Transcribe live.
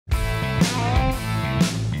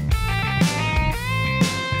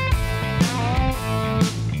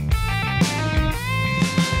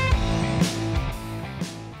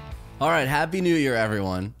All right, Happy New Year,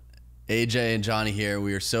 everyone. AJ and Johnny here.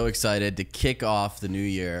 We are so excited to kick off the new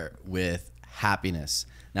year with happiness.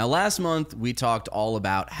 Now, last month, we talked all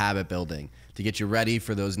about habit building to get you ready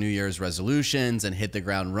for those New Year's resolutions and hit the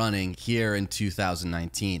ground running here in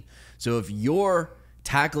 2019. So if you're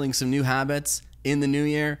tackling some new habits in the new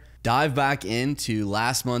year, dive back into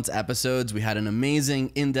last month's episodes. We had an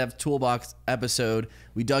amazing in-depth Toolbox episode.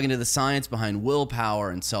 We dug into the science behind willpower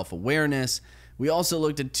and self-awareness. We also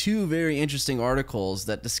looked at two very interesting articles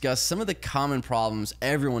that discuss some of the common problems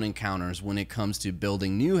everyone encounters when it comes to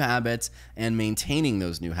building new habits and maintaining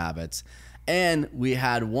those new habits. And we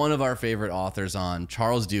had one of our favorite authors on,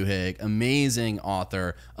 Charles Duhigg, amazing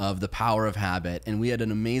author of The Power of Habit. And we had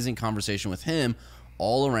an amazing conversation with him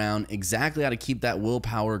all around exactly how to keep that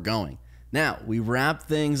willpower going. Now, we wrapped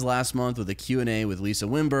things last month with a Q&A with Lisa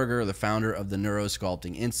Wimberger, the founder of the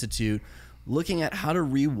Neurosculpting Institute, looking at how to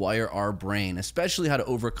rewire our brain, especially how to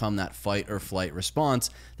overcome that fight or flight response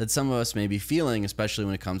that some of us may be feeling, especially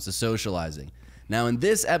when it comes to socializing. Now, in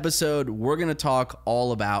this episode, we're going to talk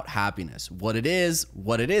all about happiness, what it is,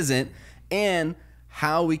 what it isn't, and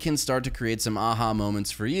how we can start to create some aha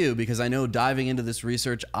moments for you, because I know diving into this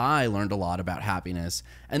research, I learned a lot about happiness.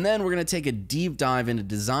 And then we're going to take a deep dive into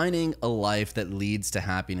designing a life that leads to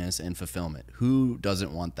happiness and fulfillment. Who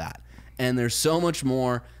doesn't want that? And there's so much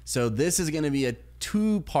more. So this is going to be a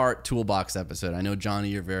two-part Toolbox episode. I know, Johnny,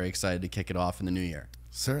 you're very excited to kick it off in the new year.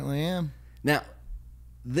 Certainly am. Now,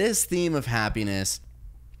 this theme of happiness,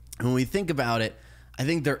 when we think about it, I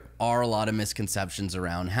think there are a lot of misconceptions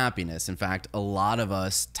around happiness. In fact, a lot of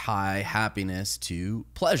us tie happiness to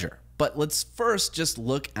pleasure. But let's first just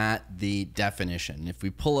look at the definition. If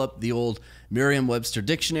we pull up the old Merriam-Webster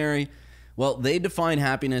dictionary, well, they define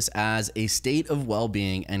happiness as a state of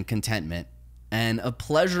well-being and contentment and a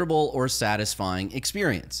pleasurable or satisfying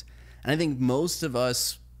experience. And I think most of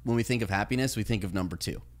us, when we think of happiness, we think of number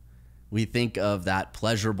two. We think of that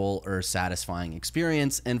pleasurable or satisfying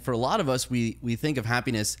experience. And for a lot of us, we think of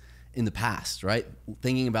happiness in the past, right?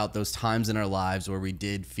 Thinking about those times in our lives where we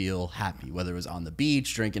did feel happy, whether it was on the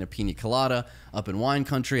beach, drinking a pina colada, up in wine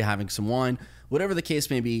country, having some wine, whatever the case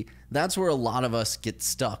may be. That's where a lot of us get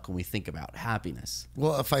stuck when we think about happiness.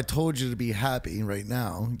 Well, if I told you to be happy right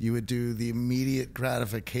now, you would do the immediate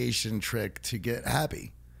gratification trick to get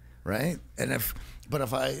happy, right? And if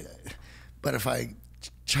I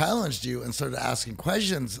challenged you and started asking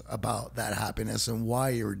questions about that happiness and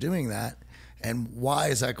why you were doing that, and why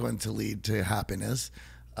is that going to lead to happiness?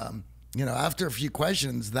 After a few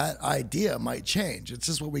questions, that idea might change. It's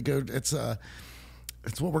just what we go. It's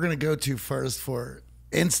what we're going to go to first for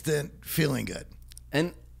instant feeling good.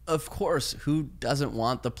 And of course, who doesn't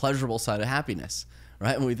want the pleasurable side of happiness,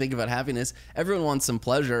 right? When we think about happiness, everyone wants some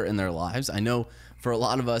pleasure in their lives. I know for a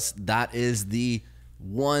lot of us, that is the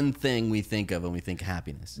one thing we think of when we think of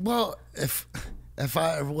happiness. Well,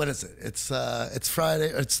 what is it? It's Friday,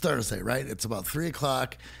 it's Thursday, right? It's about 3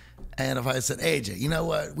 o'clock. And if I said, AJ, you know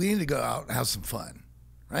what? We need to go out and have some fun,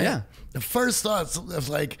 right? Yeah. The first thoughts of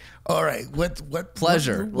like, all right, what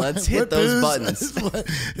pleasure? Let's hit those buttons.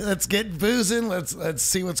 Let's get boozing. Let's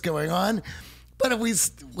see what's going on. But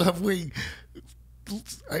if we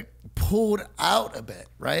pulled out a bit,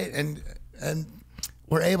 right? And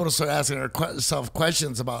we're able to start asking ourselves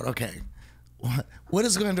questions about, okay, what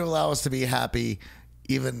is going to allow us to be happy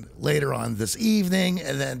even later on this evening?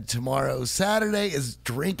 And then tomorrow, Saturday, is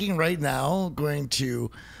drinking right now going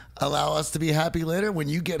to allow us to be happy later? When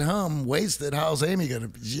you get home wasted, how's Amy going to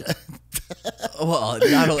be? Well,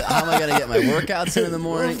 not only, how am I going to get my workouts in the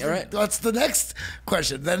morning? Well, all right. That's the next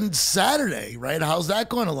question. Then Saturday, right? How's that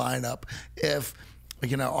going to line up if,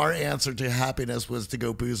 our answer to happiness was to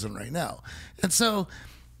go boozing right now? And so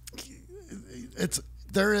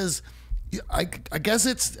I guess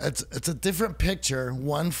it's a different picture,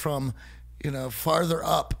 one from, farther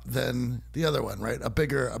up than the other one, right? A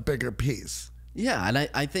bigger piece. Yeah, and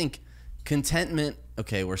I think contentment,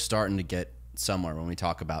 okay, we're starting to get somewhere when we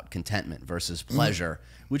talk about contentment versus pleasure,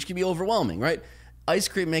 which can be overwhelming, right? Ice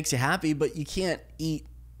cream makes you happy, but you can't eat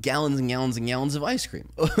gallons and gallons and gallons of ice cream.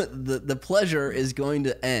 The pleasure is going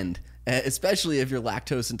to end, especially if you're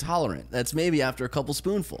lactose intolerant. That's maybe after a couple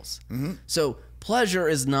spoonfuls. So pleasure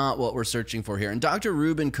is not what we're searching for here. And Dr.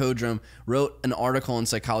 Ruben Kodrum wrote an article in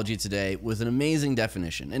Psychology Today with an amazing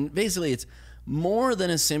definition. And basically, it's more than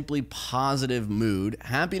a simply positive mood.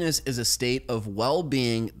 Happiness is a state of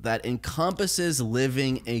well-being that encompasses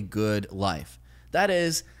living a good life. That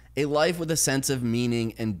is, a life with a sense of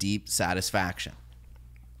meaning and deep satisfaction.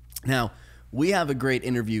 Now, we have a great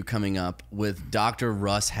interview coming up with Dr.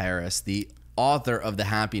 Russ Harris, the author of The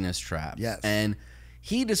Happiness Trap. Yes. And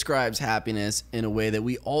He describes happiness in a way that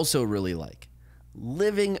we also really like.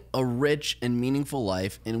 Living a rich and meaningful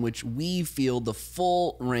life in which we feel the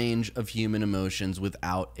full range of human emotions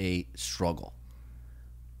without a struggle.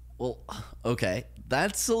 Well, okay,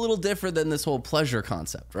 that's a little different than this whole pleasure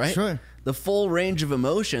concept, right? Sure. The full range of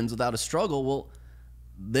emotions without a struggle. Well,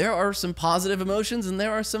 there are some positive emotions and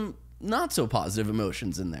there are some not so positive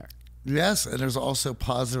emotions in there. Yes, and there's also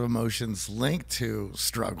positive emotions linked to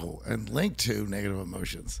struggle and linked to negative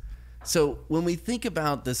emotions. So when we think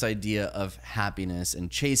about this idea of happiness and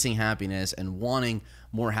chasing happiness and wanting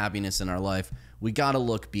more happiness in our life, we got to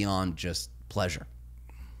look beyond just pleasure.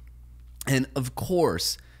 And of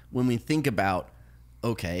course, when we think about,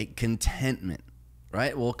 okay, contentment,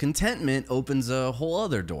 right? Well, contentment opens a whole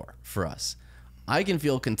other door for us. I can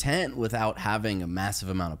feel content without having a massive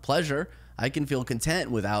amount of pleasure. I can feel content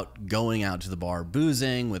without going out to the bar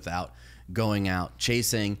boozing, without going out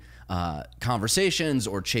chasing conversations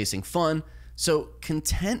or chasing fun. So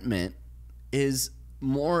contentment is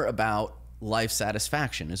more about life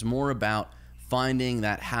satisfaction, is more about finding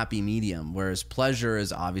that happy medium, whereas pleasure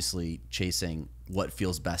is obviously chasing what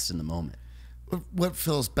feels best in the moment. What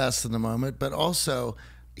feels best in the moment, but also,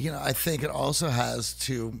 I think it also has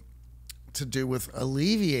to do with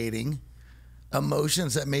alleviating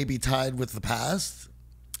emotions that may be tied with the past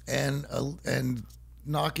and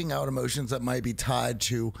knocking out emotions that might be tied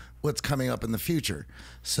to what's coming up in the future.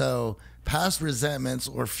 So past resentments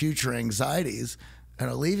or future anxieties, and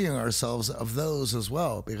alleviating ourselves of those as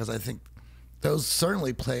well, because I think those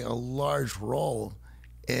certainly play a large role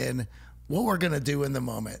in what we're going to do in the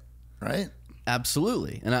moment, right?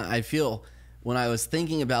 Absolutely. And I feel when I was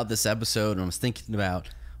thinking about this episode and I was thinking about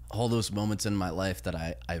all those moments in my life that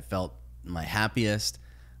I felt my happiest,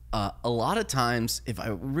 a lot of times, if I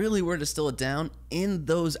really were to distill it down, in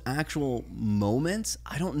those actual moments,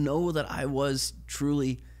 I don't know that I was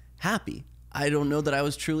truly happy. I don't know that I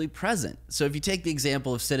was truly present. So if you take the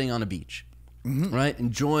example of sitting on a beach, right,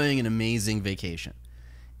 enjoying an amazing vacation,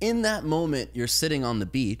 in that moment you're sitting on the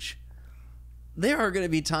beach, there are going to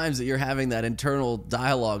be times that you're having that internal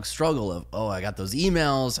dialogue struggle of, oh, I got those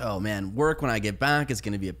emails. Oh, man, work when I get back is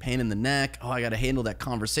going to be a pain in the neck. Oh, I got to handle that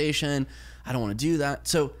conversation. I don't want to do that.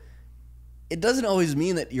 So it doesn't always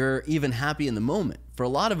mean that you're even happy in the moment. For a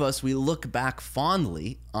lot of us, we look back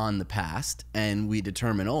fondly on the past and we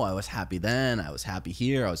determine, oh, I was happy then, I was happy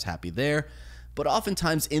here, I was happy there. But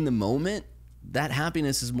oftentimes in the moment, that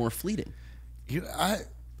happiness is more fleeting.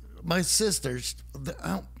 My sister,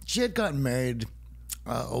 she had gotten married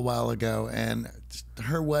a while ago, and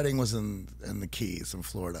her wedding was in the Keys in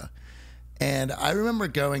Florida. And I remember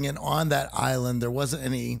going in on that island. There wasn't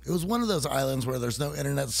any. It was one of those islands where there's no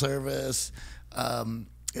internet service.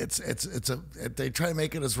 They try to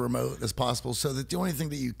make it as remote as possible, so that the only thing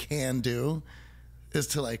that you can do is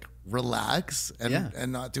to like relax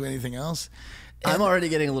and not do anything else. And I'm already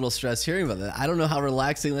getting a little stressed hearing about that. I don't know how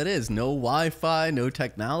relaxing that is. No Wi-Fi, no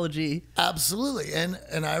technology. Absolutely.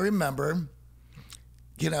 And I remember,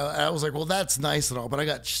 I was like, well, that's nice and all, but I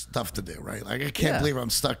got stuff to do, right? Like, I can't believe I'm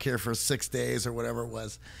stuck here for 6 days or whatever it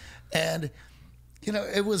was. And,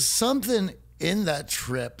 it was something in that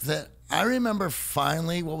trip that I remember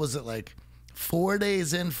finally, what was it, like 4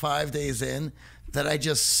 days in, 5 days in, that I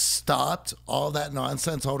just stopped all that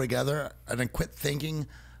nonsense altogether and then quit thinking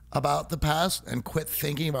about the past and quit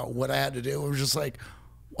thinking about what I had to do. It was just like,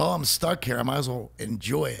 well, I'm stuck here. I might as well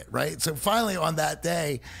enjoy it, right? So finally on that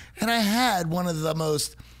day, and I had one of the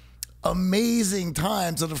most amazing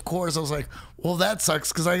times. And of course, I was like, well, that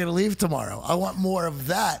sucks because I got to leave tomorrow. I want more of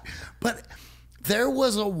that. But there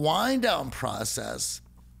was a wind down process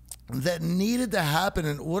that needed to happen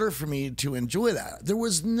in order for me to enjoy that. There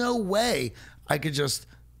was no way I could just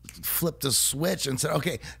flip the switch and say,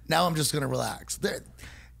 okay, now I'm just going to relax.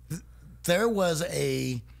 There was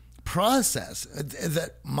a process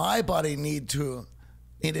that my body needed to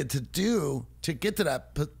do to get to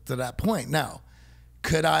that point. Now,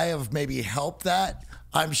 could I have maybe helped that?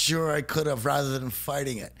 I'm sure I could have, rather than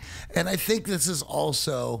fighting it. And I think this is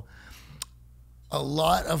also a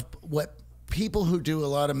lot of what people who do a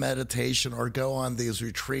lot of meditation or go on these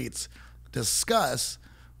retreats discuss,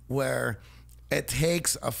 where it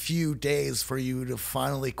takes a few days for you to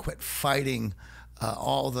finally quit fighting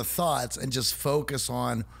all the thoughts and just focus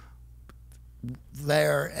on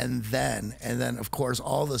there and then of course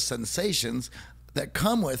all the sensations that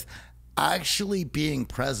come with actually being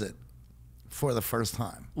present for the first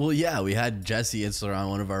time. Well, yeah, we had Jesse Itzler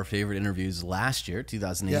on one of our favorite interviews last year,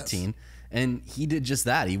 2018, and he did just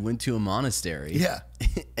that. He went to a monastery. Yeah.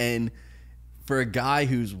 And for a guy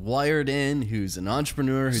who's wired in, who's an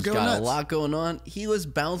entrepreneur, who's got nuts. a lot going on, he was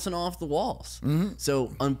bouncing off the walls. Mm-hmm. So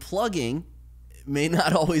unplugging may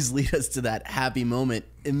not always lead us to that happy moment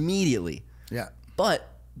immediately. Yeah. But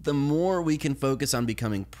the more we can focus on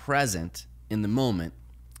becoming present in the moment,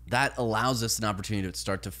 that allows us an opportunity to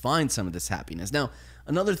start to find some of this happiness. Now,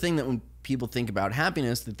 another thing that when people think about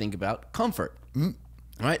happiness, they think about comfort.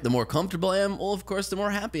 Right? The more comfortable I am, well, of course, the more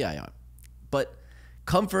happy I am. But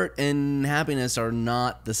comfort and happiness are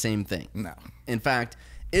not the same thing. No. In fact,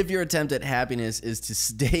 if your attempt at happiness is to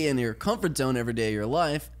stay in your comfort zone every day of your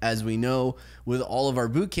life, as we know with all of our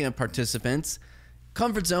boot camp participants,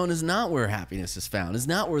 comfort zone is not where happiness is found, is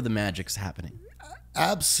not where the magic's happening.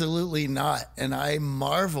 Absolutely not. And I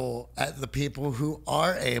marvel at the people who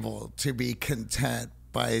are able to be content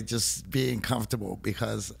by just being comfortable,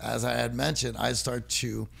 because as I had mentioned, I start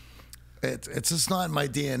to, it's just not in my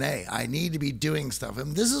DNA. I need to be doing stuff.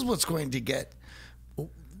 And this is what's going to get,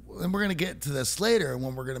 and we're going to get to this later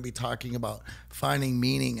when we're going to be talking about finding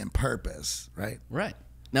meaning and purpose, right? Right.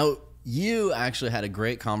 Now, you actually had a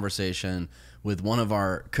great conversation with one of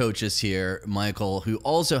our coaches here, Michael, who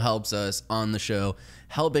also helps us on the show,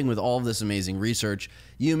 helping with all of this amazing research.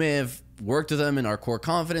 You may have worked with him in our core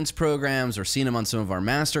confidence programs or seen him on some of our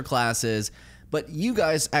master classes, but you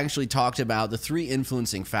guys actually talked about the 3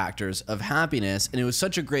 influencing factors of happiness, and it was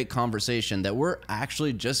such a great conversation that we're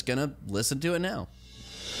actually just gonna listen to it now.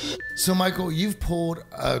 So, Michael, you've pulled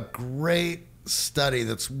a great study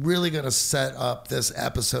that's really going to set up this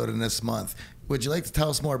episode in this month. Would you like to tell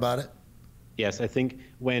us more about it? Yes, I think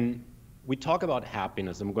when we talk about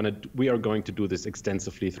happiness, we are going to do this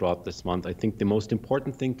extensively throughout this month. I think the most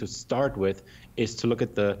important thing to start with is to look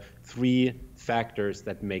at the 3 factors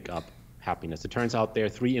that make up happiness. It turns out there are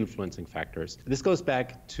 3 influencing factors. This goes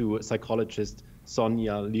back to psychologist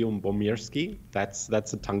Sonia Lyubomirsky, that's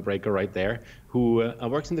a tongue breaker right there, who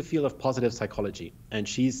works in the field of positive psychology. And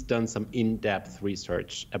she's done some in-depth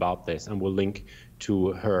research about this, and we'll link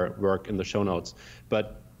to her work in the show notes.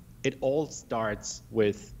 But it all starts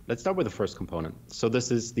with, let's start with the first component. So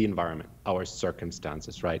this is the environment, our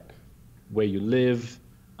circumstances, right? Where you live,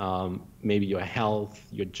 maybe your health,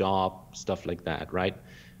 your job, stuff like that, right?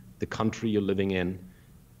 The country you're living in.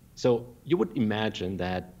 So you would imagine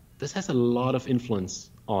that this has a lot of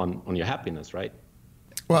influence on your happiness, right?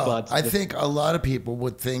 Well, but I think a lot of people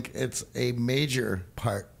would think it's a major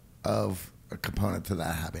part of a component to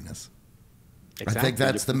that happiness. Exactly. I think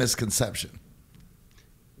that's the misconception.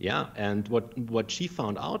 Yeah, and what she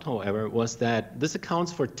found out, however, was that this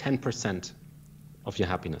accounts for 10% of your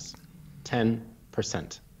happiness. 10%.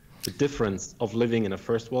 The difference of living in a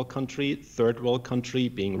first world country, third world country,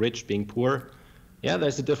 being rich, being poor, yeah,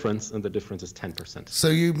 there's a difference, and the difference is 10%. So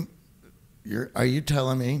are you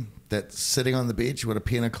telling me that sitting on the beach with a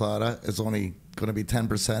pina colada is only going to be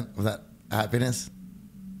 10% of that happiness?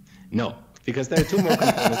 No, because there are 2 more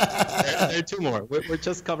components. There are 2 more. We're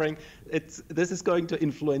just covering it. This is going to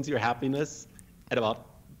influence your happiness at about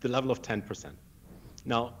the level of 10%.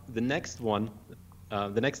 Now, the next one,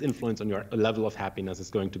 the next influence on your level of happiness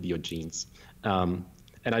is going to be your genes. And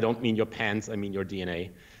I don't mean your pants, I mean your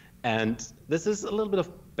DNA. And this is a little bit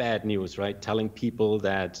of bad news, right? Telling people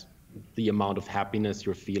that the amount of happiness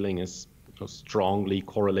you're feeling is strongly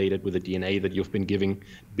correlated with the DNA that you've been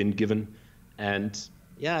given. And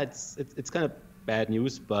yeah, it's kind of bad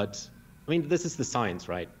news, but I mean, this is the science,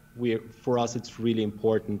 right? For us, it's really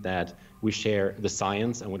important that we share the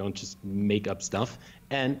science and we don't just make up stuff.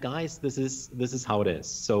 And guys, this is how it is.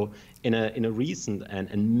 So in a recent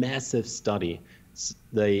and massive study,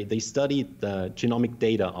 they studied the genomic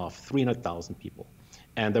data of 300,000 people.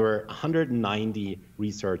 And there were 190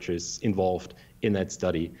 researchers involved in that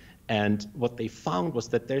study. And what they found was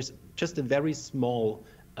that there's just a very small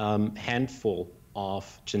handful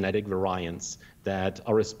of genetic variants that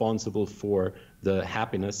are responsible for the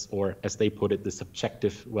happiness, or as they put it, the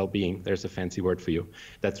subjective well-being. There's a fancy word for you.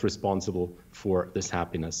 That's responsible for this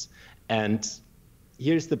happiness. And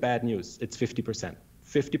here's the bad news. It's 50%.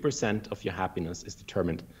 50% of your happiness is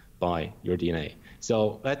determined by your DNA.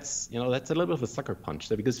 So that's a little bit of a sucker punch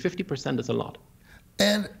there, because 50% is a lot.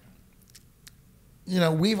 And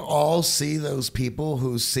we've all seen those people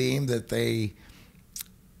who seem that they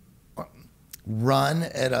run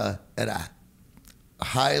at a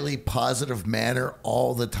highly positive manner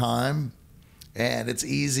all the time, and it's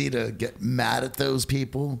easy to get mad at those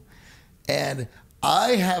people. And I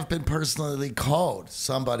have been personally called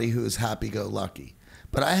somebody who is happy-go-lucky,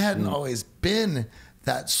 but I hadn't always been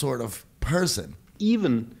that sort of person.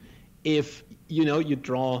 Even if you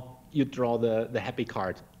draw the happy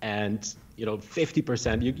card, and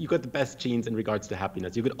 50%. You got the best genes in regards to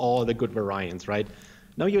happiness. You got all the good variants, right?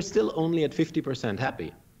 Now you're still only at 50%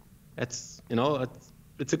 happy. That's,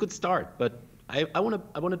 it's a good start, but I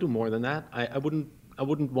want to do more than that. I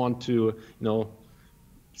wouldn't want to,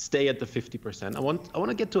 stay at the 50%. I want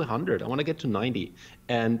to get to 100. I want to get to 90.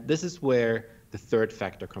 And this is where the third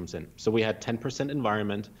factor comes in. So we had 10%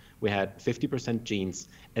 environment, we had 50% genes,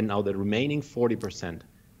 and now the remaining 40%,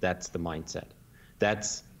 that's the mindset.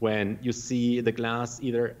 That's when you see the glass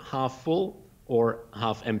either half full or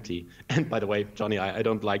half empty. And by the way, Johnny, I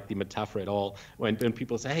don't like the metaphor at all. When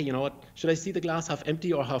people say, hey, you know what, should I see the glass half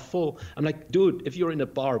empty or half full? I'm like, dude, if you're in a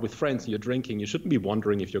bar with friends and you're drinking, you shouldn't be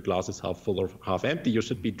wondering if your glass is half full or half empty. You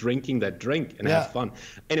should be drinking that drink and have fun.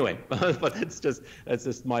 Anyway, but that's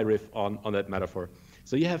just my riff on that metaphor.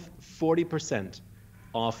 So you have 40%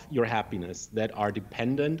 of your happiness that are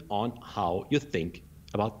dependent on how you think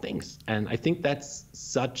about things. And I think that's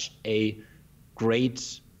such a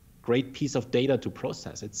great piece of data to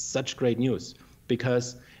process. It's such great news,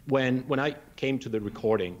 because when I came to the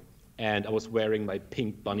recording and I was wearing my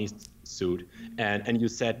pink bunny suit and you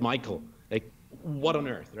said, Michael, like, what on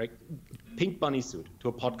earth, right? Pink bunny suit to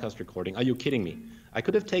a podcast recording. Are you kidding me? I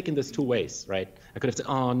could have taken this two ways, right? I could have said,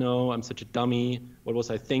 oh no, I'm such a dummy. What was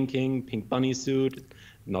I thinking? Pink bunny suit,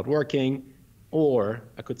 not working. Or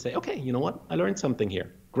I could say, okay, you know what? I learned something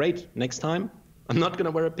here. Great. Next time, I'm not going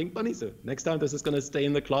to wear a pink bunny suit. Next time, this is going to stay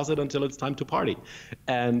in the closet until it's time to party.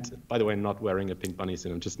 And by the way, I'm not wearing a pink bunny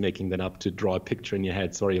suit. I'm just making that up to draw a picture in your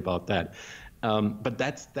head. Sorry about that. But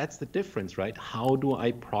that's the difference, right? How do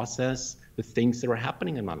I process the things that are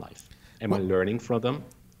happening in my life? Am I learning from them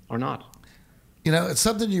or not? It's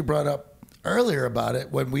something you brought up earlier about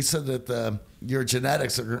it when we said that your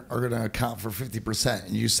genetics are going to account for 50%.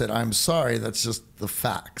 And you said, I'm sorry, that's just the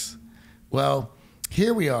facts. Well,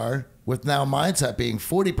 here we are with now mindset being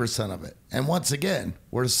 40% of it. And once again,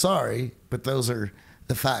 we're sorry, but those are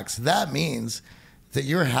the facts. That means that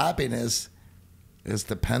your happiness is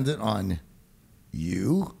dependent on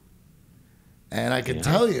you. And I can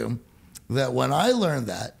tell you that when I learned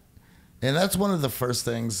that, and that's one of the first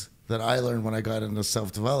things that I learned when I got into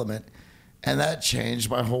self-development, and that changed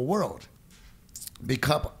my whole world.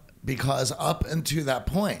 Because up until that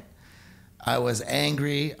point, I was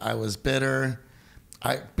angry, I was bitter,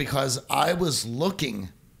 because I was looking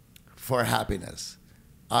for happiness.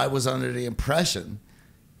 I was under the impression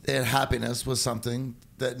that happiness was something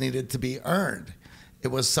that needed to be earned. It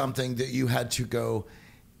was something that you had to go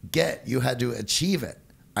get. You had to achieve it.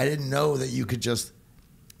 I didn't know that you could just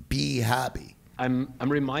be happy. I'm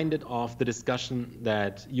reminded of the discussion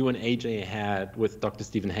that you and AJ had with Dr.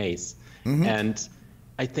 Stephen Hayes. Mm-hmm. And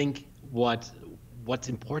I think what's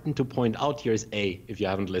important to point out here is, if you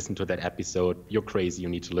haven't listened to that episode, you're crazy, you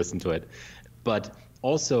need to listen to it. But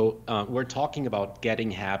also, we're talking about getting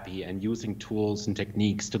happy and using tools and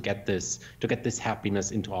techniques to get this happiness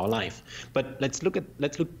into our life. But let's look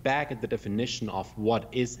back at the definition of what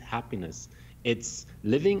is happiness. It's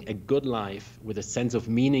living a good life with a sense of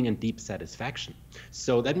meaning and deep satisfaction.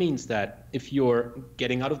 So that means that if you're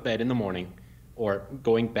getting out of bed in the morning or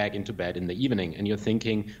going back into bed in the evening and you're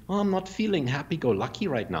thinking, oh, I'm not feeling happy-go-lucky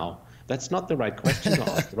right now, that's not the right question to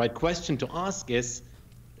ask. The right question to ask is,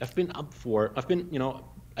 I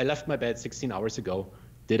left my bed 16 hours ago.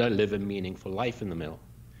 Did I live a meaningful life in the middle?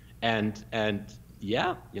 And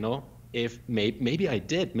yeah, if maybe I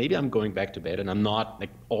did, maybe I'm going back to bed and I'm not like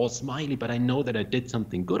all smiley, but I know that I did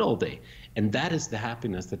something good all day. And that is the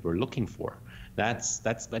happiness that we're looking for. That's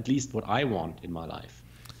at least what I want in my life.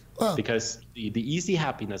 Well, because the easy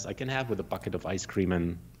happiness I can have with a bucket of ice cream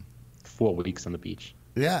and 4 weeks on the beach.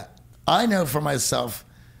 Yeah. I know for myself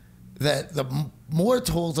that the more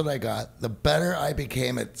tools that I got, the better I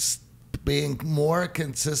became at being more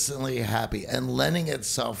consistently happy and lending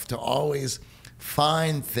itself to always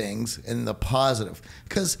find things in the positive.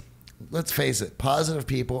 Because let's face it, positive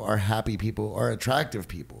people are happy people, are attractive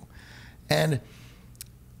people. And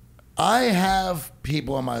I have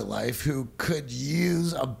people in my life who could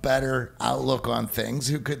use a better outlook on things,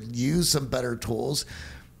 who could use some better tools,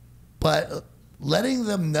 but letting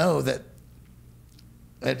them know that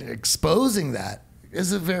and exposing that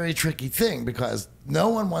is a very tricky thing, because no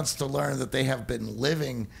one wants to learn that they have been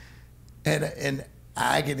living in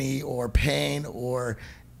agony or pain or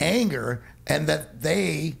anger, and that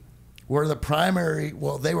they were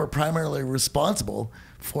they were primarily responsible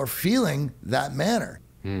for feeling that manner.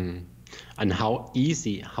 And how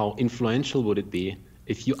easy, how influential would it be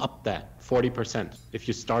if you upped that 40%, if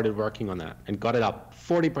you started working on that and got it up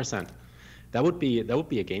 40%? That would be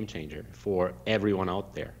a game changer for everyone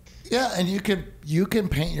out there. Yeah, and you can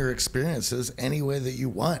paint your experiences any way that you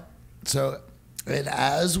want. So, and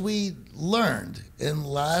as we learned in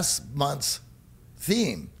last month's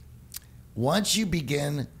theme, once you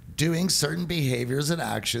begin doing certain behaviors and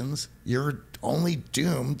actions, you're only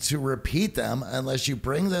doomed to repeat them unless you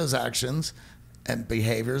bring those actions and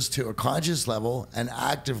behaviors to a conscious level and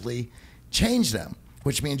actively change them,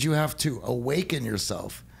 which means you have to awaken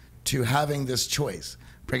yourself to having this choice,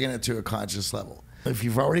 bringing it to a conscious level. If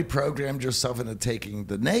you've already programmed yourself into taking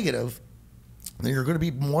the negative, then you're going to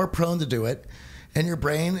be more prone to do it, and your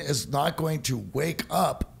brain is not going to wake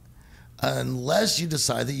up unless you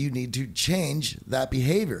decide that you need to change that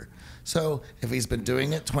behavior. So if he's been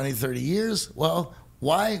doing it 20, 30 years, well,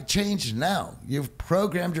 why change now? You've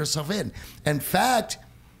programmed yourself in. In fact,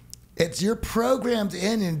 you're programmed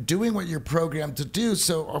in and doing what you're programmed to do.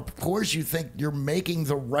 So of course you think you're making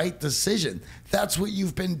the right decision. That's what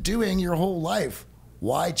you've been doing your whole life.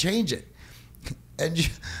 Why change it? And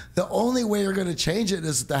the only way you're going to change it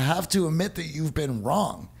is to have to admit that you've been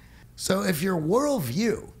wrong. So if your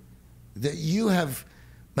worldview that you have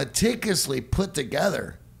meticulously put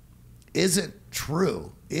together isn't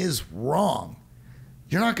true, is wrong,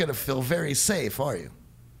 you're not going to feel very safe, are you?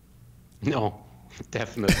 No,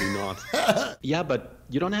 definitely not. Yeah, but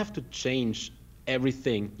you don't have to change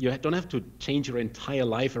everything. You don't have to change your entire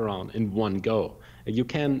life around in one go. You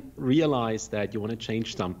can realize that you want to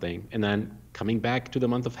change something and then coming back to the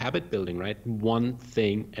month of habit building, right? One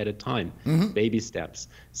thing at a time, baby steps,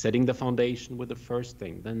 setting the foundation with the first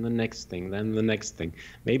thing, then the next thing, then the next thing.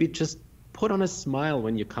 Maybe just put on a smile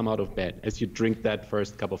when you come out of bed as you drink that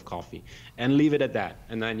first cup of coffee and leave it at that.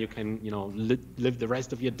 And then you can, live the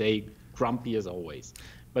rest of your day grumpy as always.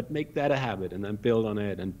 But make that a habit and then build on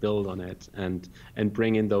it and build on it and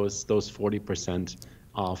bring in those 40%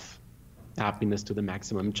 of happiness to the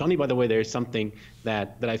maximum. Johnny, by the way, there's something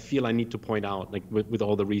that I feel I need to point out, like with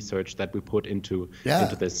all the research that we put into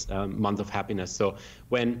this month of happiness. So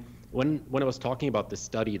when I was talking about this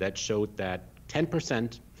study that showed that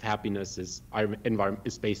 10% happiness is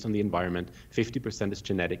based on the environment, 50% is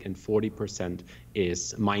genetic, and 40%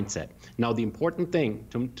 is mindset. Now, the important thing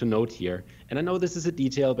to note here, and I know this is a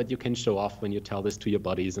detail, but you can show off when you tell this to your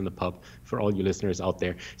buddies in the pub for all you listeners out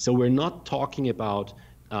there. So we're not talking about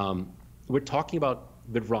we're talking about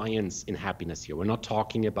variance in happiness here. We're not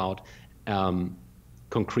talking about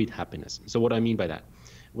concrete happiness. So what do I mean by that?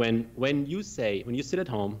 When you sit at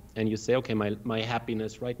home and you say, okay, my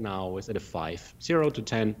happiness right now is at a 5, 0 to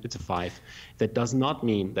 10, it's a 5. That does not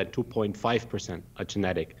mean that 2.5% are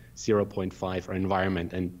genetic, 0.5 are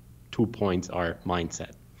environment, and 2 points are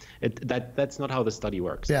mindset. That's not how the study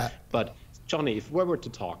works. Yeah. But Johnny, if we were to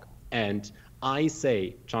talk and I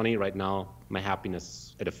say, Johnny, right now, my happiness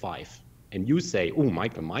is at a 5. And you say, oh,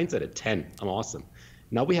 Michael, mine's at a 10. I'm awesome.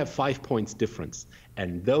 Now we have 5 points difference.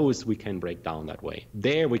 And those we can break down that way.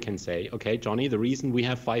 There we can say, okay, Johnny, the reason we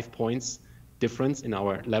have 5 points difference in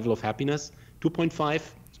our level of happiness, 2.5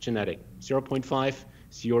 is genetic, 0.5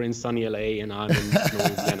 is you're in sunny LA and I'm in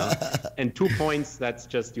snowy Vienna. And 2 points, that's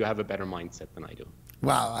just you have a better mindset than I do.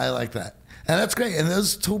 Wow, I like that. And that's great. And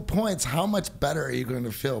those 2 points, how much better are you going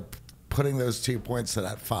to feel putting those 2 points to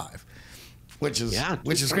that 5? Which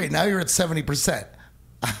is great. Now you're at 70%.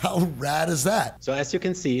 How rad is that? So as you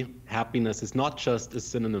can see, happiness is not just a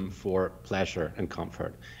synonym for pleasure and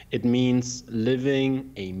comfort. It means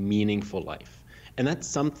living a meaningful life. And that's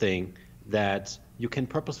something that you can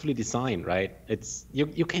purposefully design, right? It's you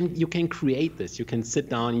can create this. You can sit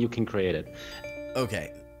down and you can create it.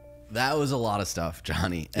 Okay. That was a lot of stuff,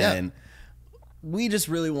 Johnny. Yeah. And we just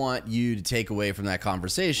really want you to take away from that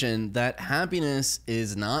conversation that happiness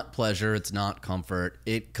is not pleasure, it's not comfort.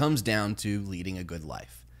 It comes down to leading a good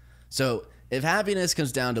life. So if happiness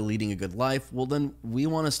comes down to leading a good life, well, then we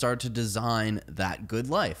want to start to design that good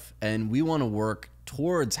life. And we want to work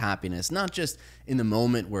towards happiness, not just in the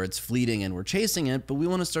moment where it's fleeting and we're chasing it, but we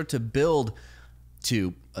want to start to build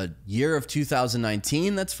to a year of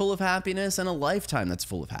 2019 that's full of happiness and a lifetime that's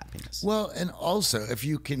full of happiness. Well, and also if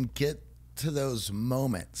you can get to those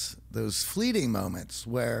moments, those fleeting moments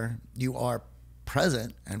where you are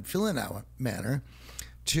present and feel in that manner,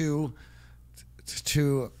 to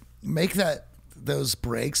make those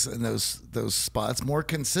breaks and those spots more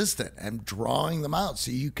consistent and drawing them out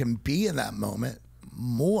so you can be in that moment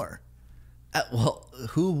more. Well,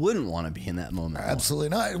 who wouldn't want to be in that moment? Absolutely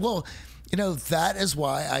not. Well, that is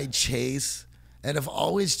why I chase and have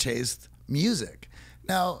always chased music.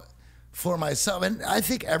 Now, for myself, and I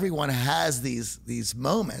think everyone has these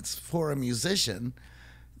moments. For a musician,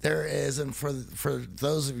 there is, and for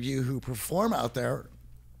those of you who perform out there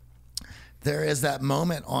is that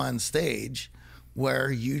moment on stage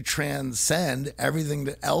where you transcend everything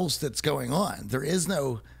else that's going on. There is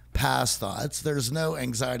no past thoughts. There's no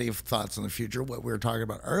anxiety of thoughts in the future, what we were talking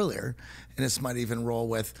about earlier. And this might even roll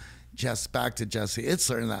with back to Jesse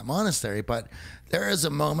Itzler in that monastery. But there is a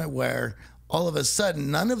moment where all of a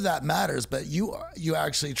sudden, none of that matters, but you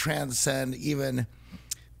actually transcend even,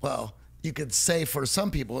 well, you could say for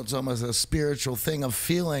some people, it's almost a spiritual thing of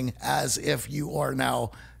feeling as if you are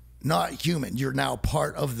now not human. You're now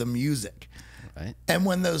part of the music. Right. And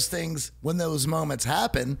when those moments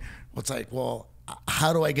happen, it's like, well,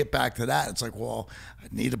 how do I get back to that? It's like, well, I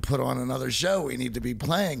need to put on another show. We need to be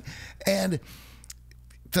playing. And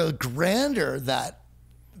the grandeur that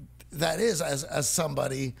is as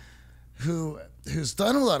somebody who's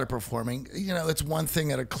done a lot of performing, you know, it's one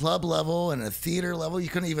thing at a club level and a theater level. You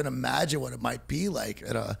couldn't even imagine what it might be like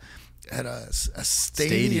at a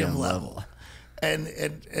stadium level. And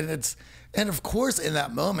of course in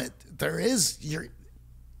that moment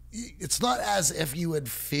it's not as if you would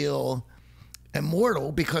feel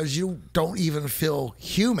immortal because you don't even feel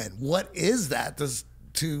human. What is that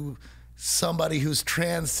to somebody who's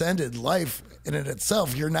transcended life in it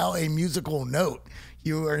itself? You're now a musical note.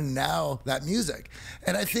 You are now that music.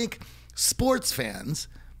 And I think sports fans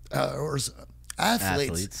or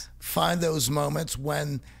athletes find those moments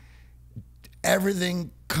when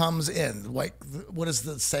everything comes in. Like, what is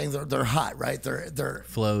the saying? They're hot, right? They're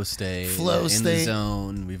flow state, in state. the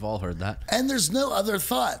zone. We've all heard that. And there's no other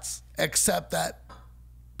thoughts except that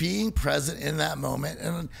being present in that moment,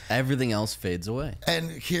 and everything else fades away. And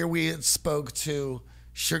here we had spoke to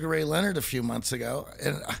Sugar Ray Leonard a few months ago,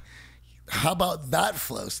 and how about that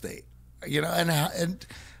flow state? You know, and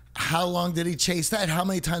how long did he chase that? How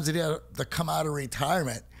many times did he have to come out of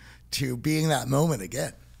retirement to being that moment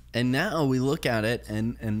again? And now we look at it,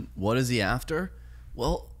 and what is he after?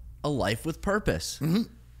 Well, a life with purpose,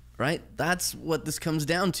 right? That's what this comes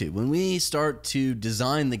down to. When we start to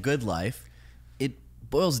design the good life, it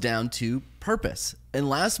boils down to purpose. And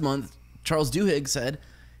last month, Charles Duhigg said,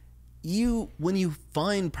 when you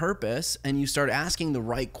find purpose and you start asking the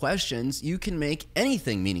right questions, you can make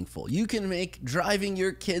anything meaningful. You can make driving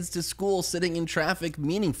your kids to school, sitting in traffic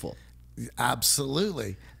meaningful.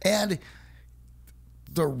 Absolutely. And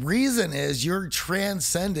the reason is you're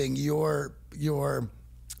transcending your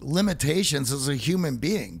limitations as a human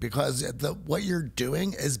being, because what you're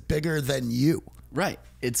doing is bigger than you. Right.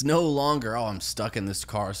 It's no longer, oh, I'm stuck in this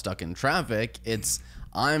car, stuck in traffic. It's,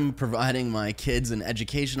 I'm providing my kids an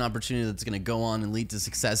education opportunity that's going to go on and lead to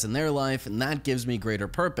success in their life, and that gives me greater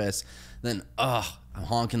purpose than, I'm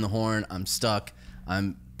honking the horn, I'm stuck,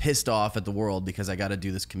 I'm pissed off at the world because I got to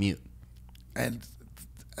do this commute. And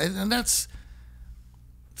that's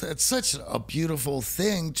such a beautiful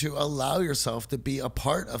thing, to allow yourself to be a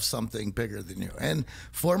part of something bigger than you. And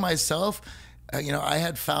for myself, I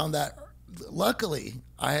had found that, luckily,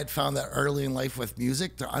 I had found that early in life with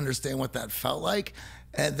music, to understand what that felt like.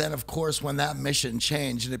 And then, of course, when that mission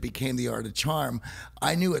changed and it became the art of charm,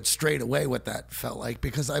 I knew it straight away what that felt like,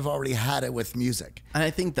 because I've already had it with music. And I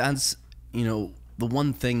think that's, the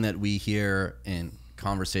one thing that we hear in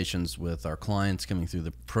conversations with our clients coming through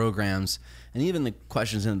the programs, and even the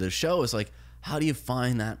questions into the show, is like, how do you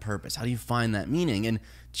find that purpose? How do you find that meaning? And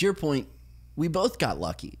to your point, we both got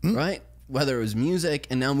lucky, right? Whether it was music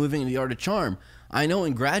and now moving into the art of charm. I know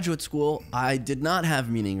in graduate school, I did not have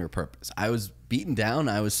meaning or purpose. I was beaten down.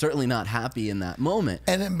 I was certainly not happy in that moment.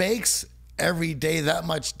 And it makes every day that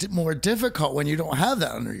much more difficult when you don't have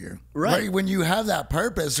that under you. Right? When you have that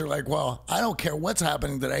purpose, you're like, well, I don't care what's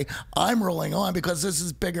happening today. I'm rolling on because this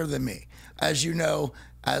is bigger than me. As you know,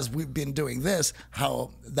 as we've been doing this,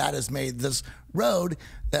 how that has made this road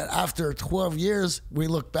that after 12 years, we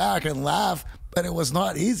look back and laugh, but it was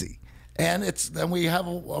not easy. And then we have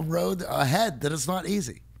a road ahead that is not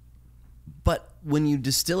easy. But when you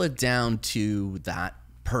distill it down to that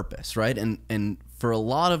purpose, right? And for a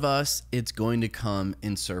lot of us, it's going to come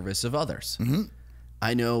in service of others.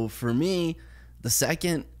 I know for me, the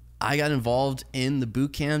second I got involved in the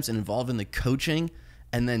boot camps and involved in the coaching,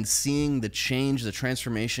 and then seeing the change, the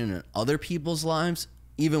transformation in other people's lives,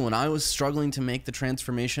 even when I was struggling to make the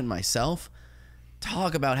transformation myself,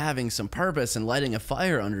 talk about having some purpose and lighting a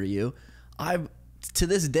fire under you. To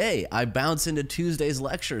this day, I bounce into Tuesday's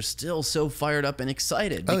lectures still so fired up and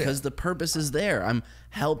excited because the purpose is there. I'm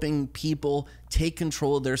helping people take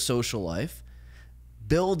control of their social life,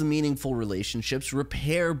 build meaningful relationships,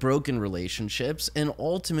 repair broken relationships, and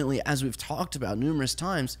ultimately, as we've talked about numerous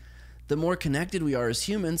times, the more connected we are as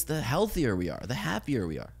humans, the healthier we are, the happier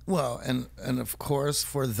we are. Well, and of course,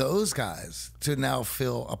 for those guys to now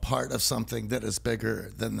feel a part of something that is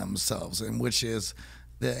bigger than themselves, and which is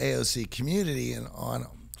the AOC community, and on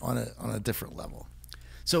a different level.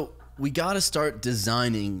 So we got to start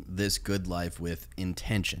designing this good life with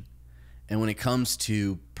intention. And when it comes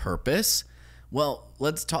to purpose, well,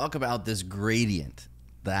 let's talk about this gradient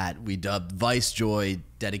that we dubbed vice, joy,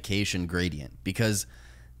 dedication gradient, because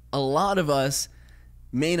a lot of us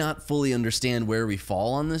may not fully understand where we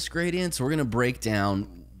fall on this gradient. So we're going to break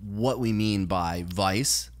down what we mean by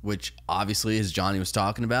vice, which obviously, as Johnny was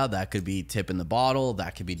talking about, that could be tipping the bottle.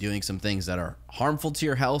 That could be doing some things that are harmful to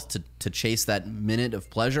your health to chase that minute of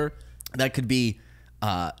pleasure. That could be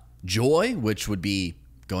joy, which would be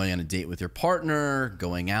going on a date with your partner,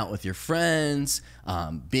 going out with your friends,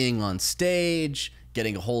 being on stage,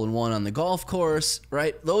 getting a hole-in-one on the golf course,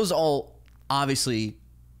 right? Those all obviously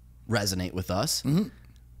resonate with us. Mm-hmm.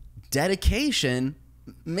 Dedication,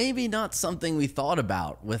 maybe not something we thought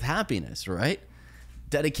about with happiness, right?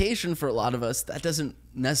 Dedication for a lot of us, that doesn't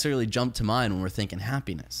necessarily jump to mind when we're thinking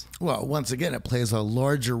happiness. Well, once again, it plays a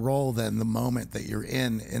larger role than the moment that you're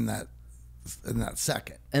in that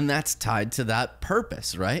second. And that's tied to that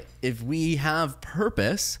purpose, right? If we have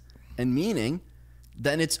purpose and meaning,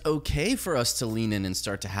 then it's okay for us to lean in and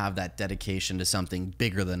start to have that dedication to something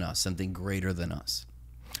bigger than us, something greater than us.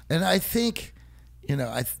 And I think,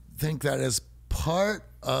 I think that is part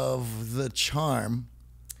of the charm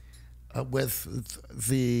with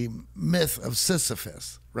the myth of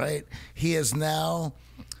Sisyphus, right? He is now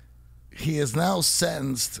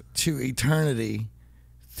sentenced to eternity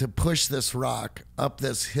to push this rock up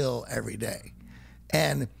this hill every day.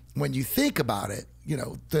 And when you think about it,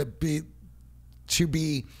 to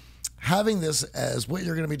be having this as what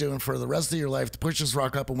you're going to be doing for the rest of your life, to push this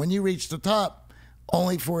rock up, and when you reach the top,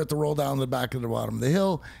 only for it to roll down the back of the bottom of the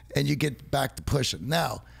hill, and you get back to pushing.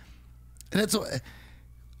 Now, and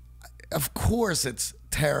of course, it's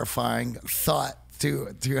terrifying thought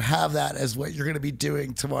to have that as what you're going to be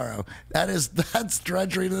doing tomorrow. That's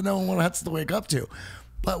drudgery that no one wants to wake up to.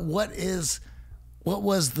 But what was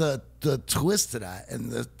the twist to that,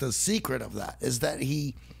 and the secret of that is that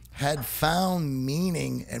he had found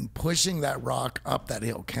meaning in pushing that rock up that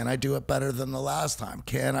hill. Can I do it better than the last time?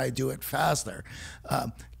 Can I do it faster?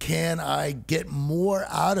 Can I get more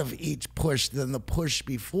out of each push than the push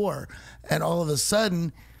before? And all of a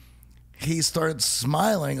sudden, he started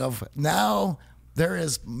smiling of now there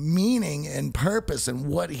is meaning and purpose in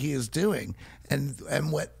what he is doing.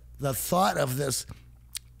 And what the thought of this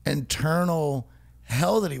internal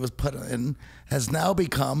hell that he was put in has now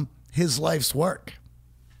become his life's work.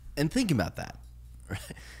 And think about that.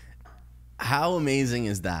 How amazing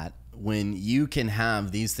is that when you can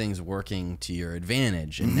have these things working to your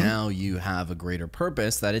advantage, and now you have a greater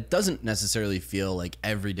purpose, that it doesn't necessarily feel like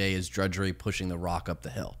every day is drudgery pushing the rock up the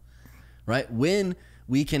hill, right? When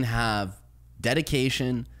we can have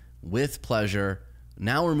dedication with pleasure,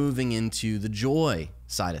 now we're moving into the joy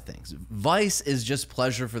side of things. Vice is just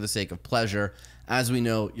pleasure for the sake of pleasure. As we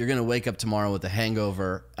know, you're going to wake up tomorrow with a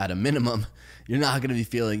hangover at a minimum. You're not going to be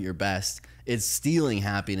feeling your best. It's stealing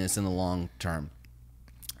happiness in the long term.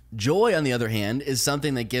 Joy, on the other hand, is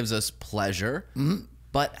something that gives us pleasure,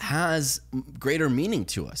 but has greater meaning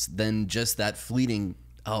to us than just that fleeting,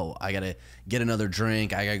 oh, I got to get another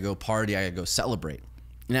drink, I got to go party, I got to go celebrate.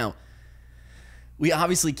 Now, we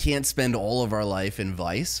obviously can't spend all of our life in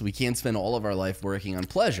vice. We can't spend all of our life working on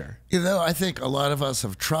pleasure. I think a lot of us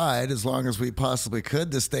have tried as long as we possibly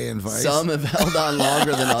could to stay in vice. Some have held on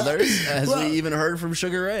longer than others, as we even heard from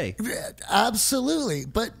Sugar Ray. Absolutely.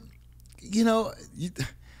 But,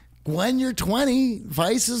 when you're 20,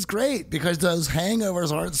 vice is great because those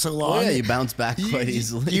hangovers aren't so long. Oh, yeah, you bounce back quite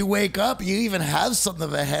easily. You wake up, you even have something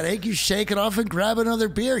of a headache, you shake it off and grab another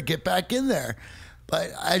beer, get back in there.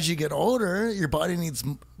 But as you get older, your body needs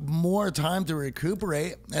more time to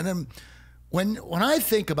recuperate. And then when I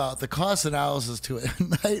think about the cost analysis to a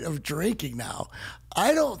night of drinking now,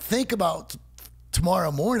 I don't think about tomorrow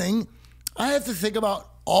morning. I have to think about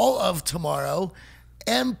all of tomorrow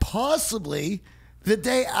and possibly the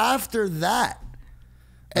day after that.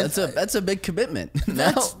 That's a big commitment.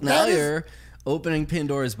 Now you're opening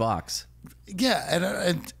Pandora's box.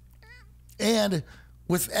 Yeah, and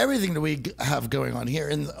with everything that we have going on here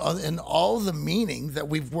and all the meaning that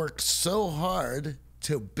we've worked so hard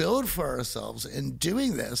to build for ourselves in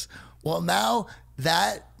doing this, well, now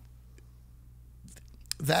that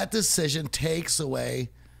decision takes away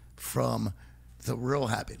from the real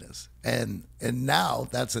happiness. And now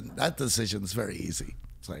that decision's very easy.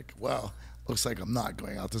 It's like, well, looks like I'm not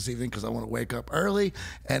going out this evening because I want to wake up early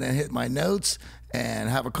and then hit my notes and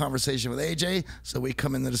have a conversation with AJ. So we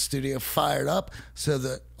come into the studio fired up so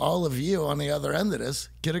that all of you on the other end of this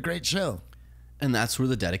get a great show. And that's where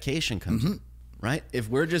the dedication comes in, right? If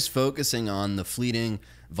we're just focusing on the fleeting,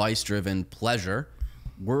 vice-driven pleasure,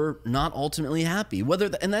 we're not ultimately happy.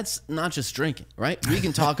 And that's not just drinking, right? We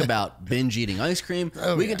can talk about binge eating ice cream.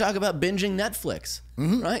 We can talk about binging Netflix,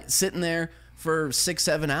 right? Sitting there for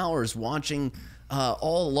 6-7 hours watching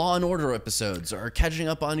all Law and Order episodes or catching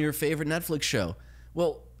up on your favorite Netflix show.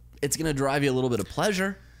 Well, it's going to drive you a little bit of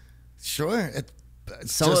pleasure. Sure.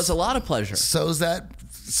 It's a lot of pleasure. So's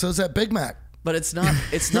that Big Mac. But it's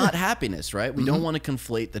not happiness, right? We don't want to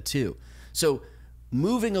conflate the two. So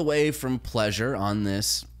moving away from pleasure on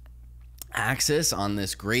this axis, on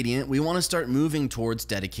this gradient, we want to start moving towards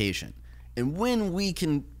dedication. And when we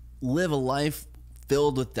can live a life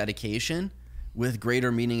filled with dedication, with greater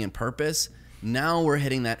meaning and purpose, now we're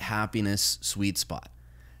hitting that happiness sweet spot.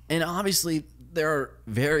 And obviously, there are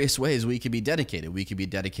various ways we could be dedicated. We could be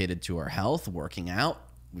dedicated to our health, working out.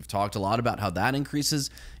 We've talked a lot about how that increases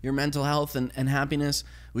your mental health and happiness.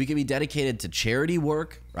 We could be dedicated to charity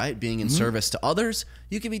work, right? Being in service to others.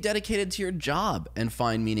 You could be dedicated to your job and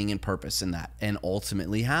find meaning and purpose in that, and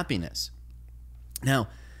ultimately happiness. Now,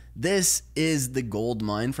 this is the gold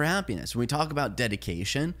mine for happiness. When we talk about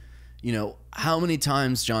dedication, you know, how many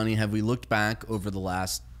times, Johnny, have we looked back over the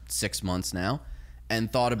last 6 months now and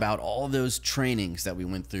thought about all those trainings that we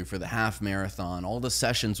went through for the half marathon, all the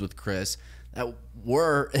sessions with Chris that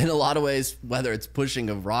were, in a lot of ways, whether it's pushing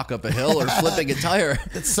a rock up a hill or flipping a tire.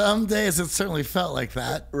 Some days it certainly felt like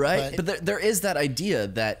that. Right? But there is that idea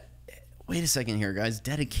that, wait a second here, guys,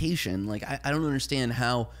 dedication, like I don't understand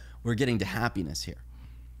how we're getting to happiness here.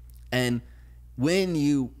 And when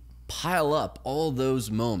you pile up all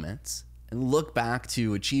those moments and look back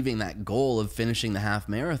to achieving that goal of finishing the half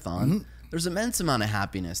marathon, there's immense amount of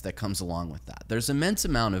happiness that comes along with that. There's immense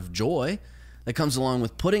amount of joy that comes along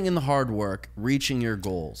with putting in the hard work, reaching your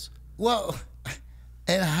goals. Well,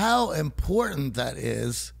 and how important that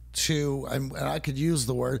is to, and I could use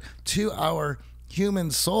the word, to our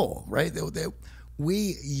human soul, right?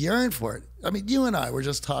 We yearn for it. I mean, you and I were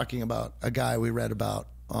just talking about a guy we read about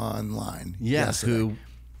online. Yes, who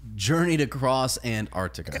journeyed across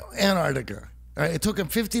Antarctica. Right? It took him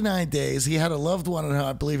 59 days. He had a loved one, and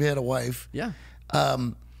I believe he had a wife. Yeah.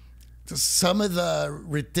 Some of the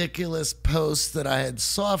ridiculous posts that I had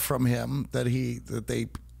saw from him that they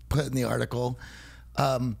put in the article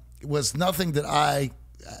was nothing that I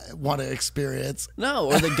want to experience.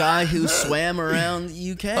 No, or the guy who swam around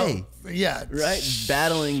the UK. Oh, yeah. Right?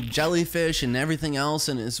 Battling jellyfish and everything else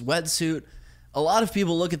in his wetsuit. A lot of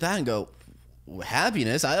people look at that and go,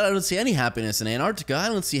 happiness? I don't see any happiness in Antarctica. I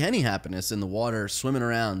don't see any happiness in the water swimming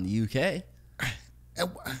around the UK.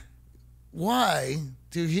 Why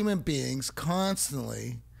do human beings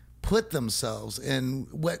constantly put themselves in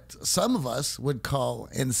what some of us would call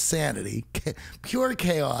insanity, pure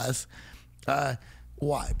chaos?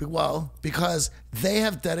 Why? Well, because they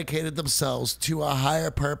have dedicated themselves to a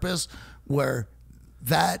higher purpose where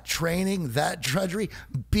that training, that drudgery,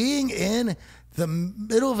 being in the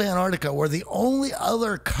middle of Antarctica where the only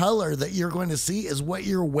other color that you're going to see is what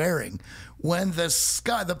you're wearing. When the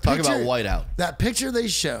sky, the picture, talk about whiteout. That picture they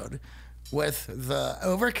showed with the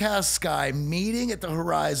overcast sky meeting at the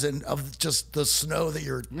horizon of just the snow that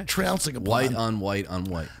you're trouncing upon. White on white on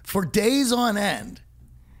white. For days on end,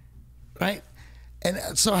 right?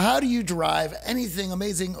 And so how do you derive anything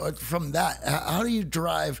amazing from that? How do you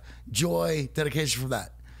derive joy, dedication from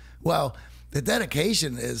that? Well, the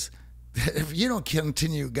dedication is, if you don't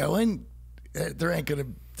continue going, there ain't gonna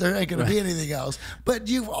be anything else. But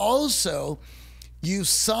you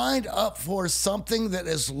signed up for something that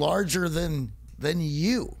is larger than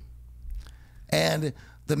you. And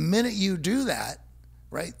the minute you do that,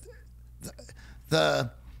 right?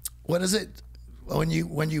 What is it? When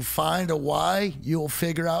you find a why, you'll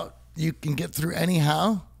figure out you can get through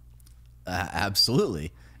anyhow.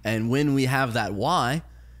 Absolutely. And when we have that why,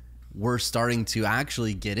 we're starting to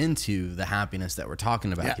actually get into the happiness that we're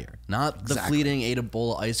talking about here. Not the fleeting ate a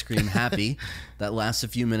bowl of ice cream happy that lasts a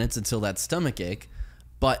few minutes until that stomach ache,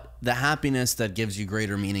 but the happiness that gives you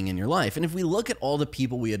greater meaning in your life. And if we look at all the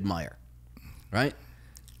people we admire, right?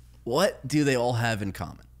 What do they all have in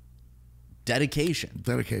common? Dedication.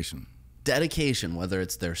 Dedication, whether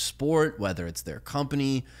it's their sport, whether it's their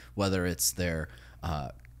company, whether it's their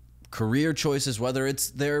career choices, whether it's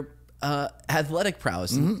their athletic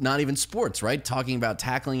prowess, not even sports, right? Talking about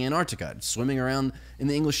tackling Antarctica, swimming around in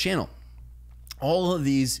the English Channel. All of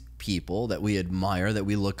these people that we admire, that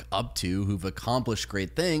we look up to, who've accomplished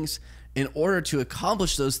great things, in order to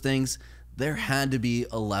accomplish those things, there had to be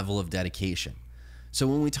a level of dedication. So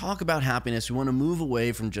when we talk about happiness, we want to move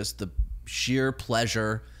away from just the sheer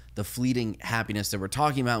pleasure, the fleeting happiness that we're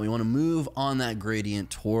talking about. We want to move on that gradient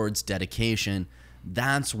towards dedication.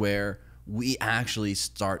 That's where we actually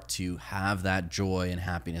start to have that joy and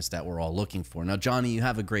happiness that we're all looking for. Now, Johnny, you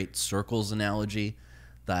have a great circles analogy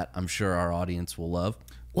that I'm sure our audience will love.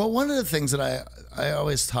 Well, one of the things that I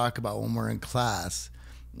always talk about when we're in class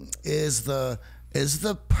is the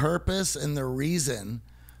purpose and the reason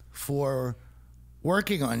for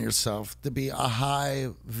working on yourself to be a high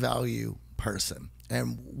value person,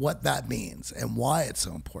 and what that means and why it's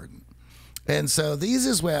so important. And so the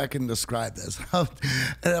easiest way I can describe this,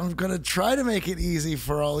 and I'm going to try to make it easy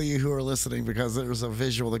for all of you who are listening, because there's a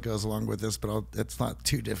visual that goes along with this, but it's not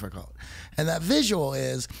too difficult. And that visual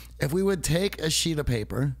is, if we would take a sheet of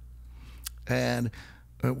paper and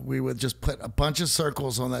we would just put a bunch of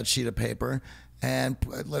circles on that sheet of paper, and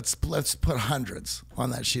let's put hundreds on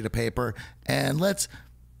that sheet of paper, and let's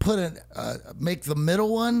put make the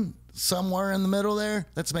middle one somewhere in the middle there.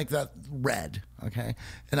 Let's make that red, okay?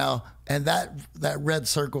 And that red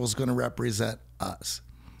circle is going to represent us.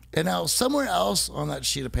 And now somewhere else on that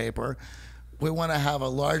sheet of paper, we want to have a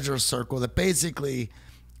larger circle that basically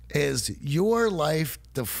is your life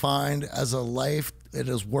defined as a life that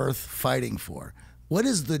is worth fighting for. What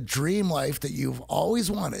is the dream life that you've always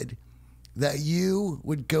wanted, that you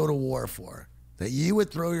would go to war for, that you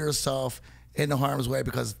would throw yourself into harm's way,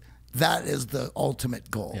 because that is the ultimate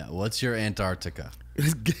goal. Yeah, what's your Antarctica?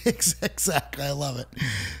 Exactly, I love it.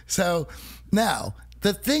 So now,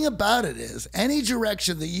 the thing about it is, any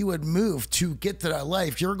direction that you would move to get to that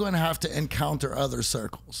life, you're going to have to encounter other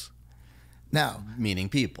circles. Now, meaning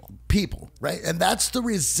people. People, right? And that's the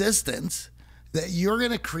resistance that you're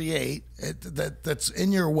going to create that's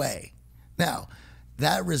in your way. Now,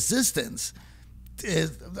 that resistance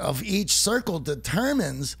of each circle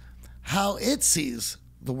determines how it sees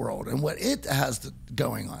the world and what it has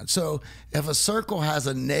going on. So if a circle has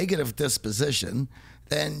a negative disposition,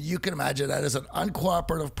 then you can imagine that as an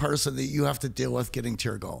uncooperative person that you have to deal with getting to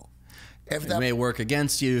your goal. If Who may work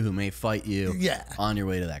against you, who may fight you on your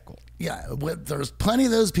way to that goal. Yeah, there's plenty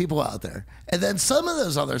of those people out there. And then some of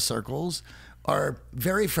those other circles are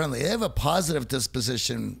very friendly. They have a positive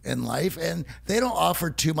disposition in life, and they don't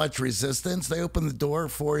offer too much resistance. They open the door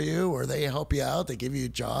for you, or they help you out. They give you a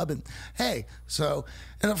job, and hey,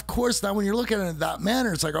 and of course, now when you're looking at it in that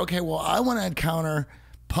manner, it's like, okay, well, I want to encounter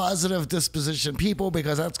positive disposition people,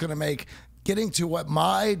 because that's going to make getting to what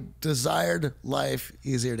my desired life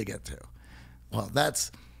easier to get to. Well,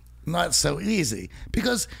 that's not so easy,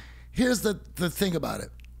 because here's the thing about it.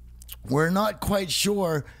 We're not quite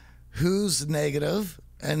sure who's negative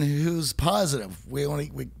and who's positive.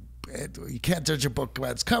 You can't judge a book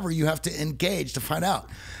by its cover. You have to engage to find out.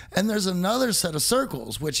 And there's another set of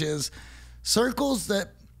circles, which is circles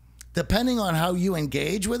that, depending on how you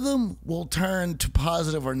engage with them, will turn to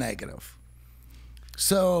positive or negative.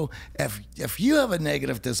 So if you have a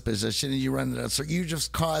negative disposition and you run into that circle, you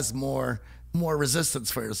just cause more resistance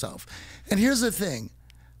for yourself. And here's the thing.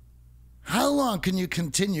 How long can you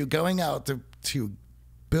continue going out to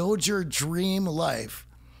build your dream life,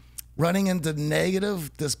 running into negative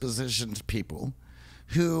dispositioned people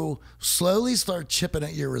who slowly start chipping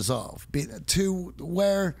at your resolve to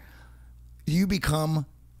where you become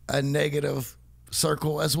a negative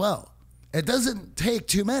circle as well? It doesn't take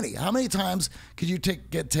too many. How many times could you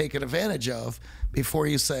get taken advantage of before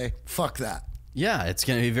you say, fuck that? Yeah, it's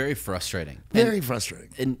going to be very frustrating. Very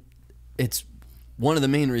frustrating. And it's one of the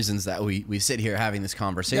main reasons that we sit here having this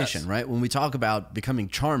conversation, right? When we talk about becoming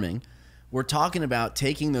charming, we're talking about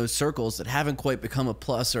taking those circles that haven't quite become a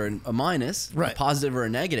plus or a minus, right, a positive or a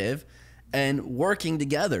negative, and working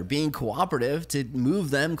together, being cooperative to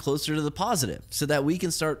move them closer to the positive so that we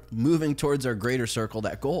can start moving towards our greater circle,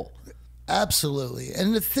 that goal. Absolutely.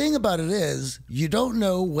 And the thing about it is, you don't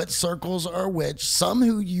know what circles are which. Some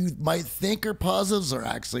who you might think are positives are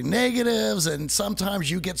actually negatives, and sometimes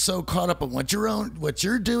you get so caught up in what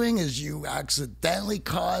you're doing is you accidentally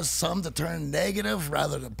cause some to turn negative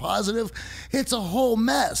rather than positive. It's a whole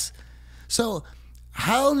mess. So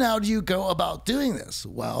how now do you go about doing this?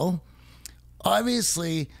 Well,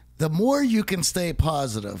 obviously, the more you can stay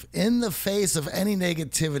positive in the face of any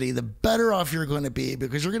negativity, the better off you're going to be,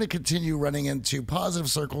 because you're going to continue running into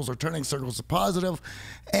positive circles or turning circles to positive,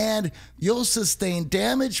 and you'll sustain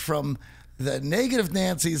damage from the negative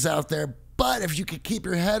Nancy's out there. But if you can keep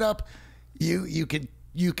your head up, you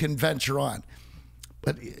can venture on.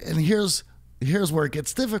 And here's where it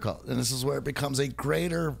gets difficult, and this is where it becomes a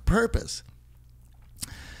greater purpose.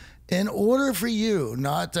 In order for you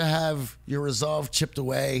not to have your resolve chipped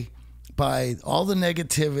away by all the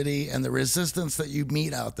negativity and the resistance that you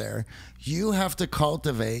meet out there, you have to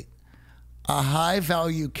cultivate a high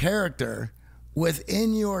value character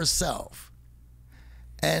within yourself.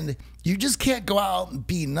 And you just can't go out and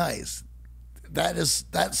be nice.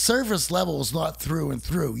 that surface level is not through and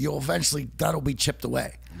through. You'll eventually, that'll be chipped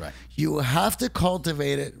away. Right. You have to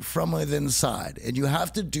cultivate it from within inside, and you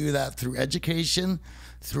have to do that through education,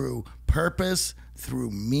 through purpose,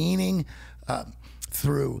 through meaning,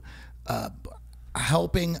 through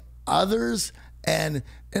helping others. And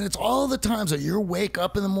it's all the times that you wake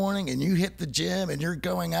up in the morning and you hit the gym and you're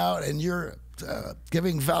going out and you're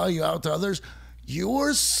giving value out to others.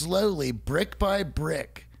 You're slowly, brick by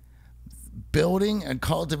brick, building and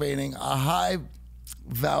cultivating a high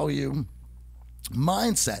value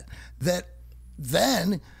mindset that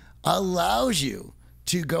then allows you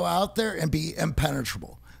to go out there and be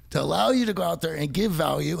impenetrable, to allow you to go out there and give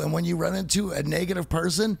value. And when you run into a negative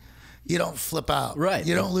person, you don't flip out. Right.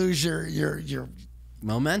 You don't lose your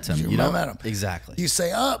momentum. Your momentum. Exactly. You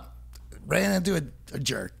say, ran into a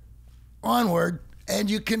jerk. Onward, and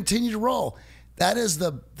you continue to roll. That is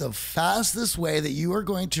the fastest way that you are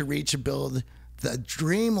going to reach and build the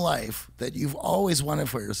dream life that you've always wanted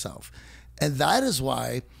for yourself. And that is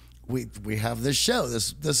why we have this show.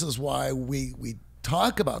 This is why we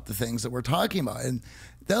talk about the things that we're talking about. And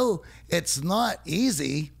though it's not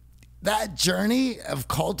easy, that journey of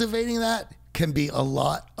cultivating that can be a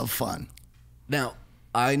lot of fun. Now,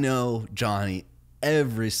 I know, Johnny,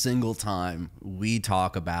 every single time we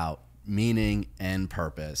talk about meaning and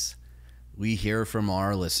purpose, we hear from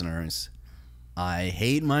our listeners, I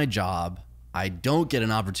hate my job. I don't get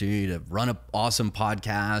an opportunity to run an awesome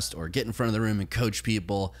podcast or get in front of the room and coach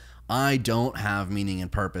people. I don't have meaning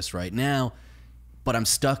and purpose right now, but I'm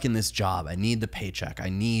stuck in this job. I need the paycheck. I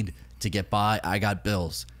need to get by. I got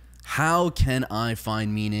bills. How can I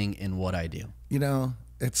find meaning in what I do? You know,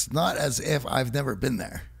 it's not as if I've never been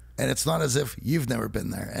there. And it's not as if you've never been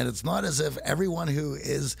there. And it's not as if everyone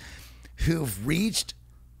who've reached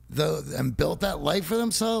and built that life for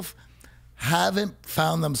themselves haven't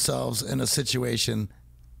found themselves in a situation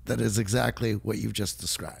that is exactly what you've just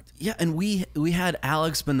described. Yeah, and we had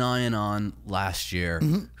Alex Benayan on last year,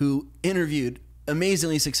 who interviewed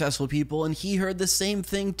amazingly successful people, and he heard the same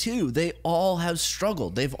thing too. They all have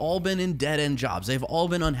struggled. They've all been in dead-end jobs. They've all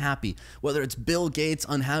been unhappy. Whether it's Bill Gates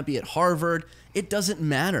unhappy at Harvard, it doesn't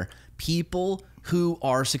matter. People who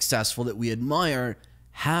are successful that we admire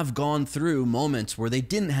have gone through moments where they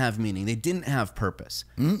didn't have meaning, they didn't have purpose.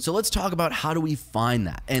 So let's talk about how do we find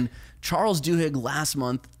that. And Charles Duhigg last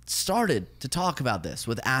month started to talk about this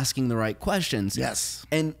with asking the right questions. Yes.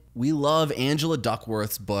 And we love Angela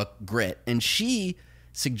Duckworth's book, Grit, and she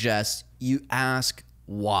suggests you ask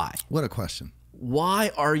why. What a question.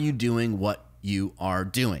 Why are you doing what you are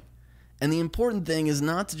doing? And the important thing is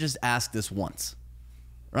not to just ask this once,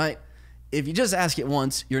 right? If you just ask it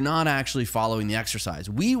once, you're not actually following the exercise.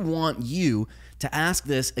 We want you to ask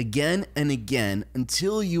this again and again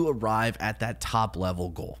until you arrive at that top level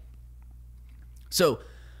goal. So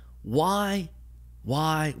why?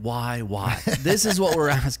 This is what we're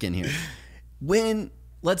asking here. When,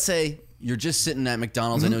 let's say you're just sitting at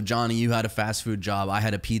McDonald's. I know, Johnny, you had a fast food job. I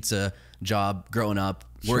had a pizza job growing up,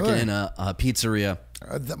 working in a pizzeria.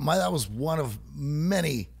 That was one of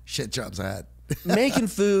many shit jobs I had. Making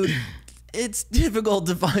food, it's difficult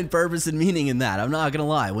to find purpose and meaning in that. I'm not going to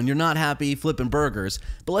lie. When you're not happy flipping burgers.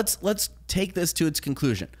 But let's take this to its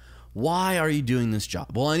conclusion. Why are you doing this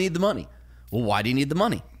job? Well, I need the money. Well, why do you need the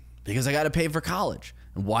money? Because I got to pay for college.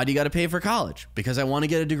 And why do you got to pay for college? Because I want to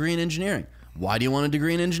get a degree in engineering. Why do you want a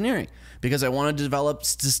degree in engineering? Because I want to develop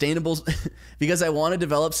sustainable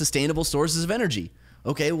sources of energy.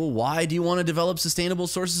 Okay, well, why do you want to develop sustainable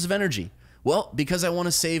sources of energy? Well, because I want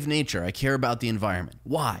to save nature. I care about the environment.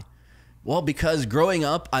 Why? Well, because growing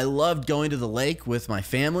up, I loved going to the lake with my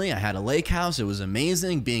family. I had a lake house. It was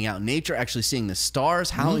amazing being out in nature, actually seeing the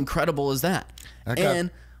stars. How incredible is that?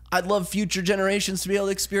 And I'd love future generations to be able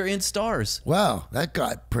to experience stars. Wow, that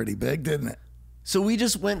got pretty big, didn't it? So we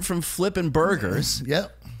just went from flipping burgers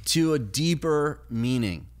to a deeper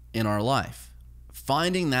meaning in our life.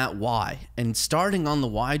 Finding that why and starting on the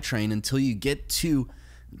why train until you get to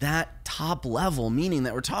that top level meaning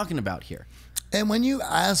that we're talking about here. And when you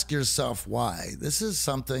ask yourself why, this is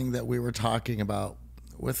something that we were talking about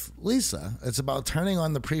with Lisa. It's about turning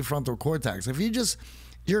on the prefrontal cortex. If you just,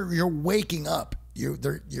 you're waking up,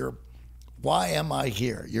 you're why am I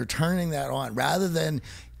here? You're turning that on rather than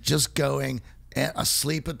just going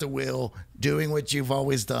asleep at the wheel, doing what you've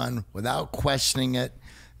always done without questioning it.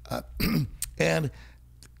 And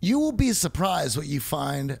you will be surprised what you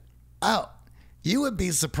find out. You would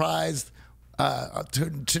be surprised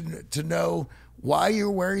to know why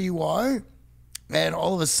you're where you are, and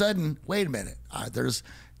all of a sudden, wait a minute, there's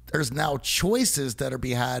now choices that are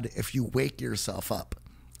be had if you wake yourself up.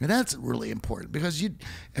 And that's really important because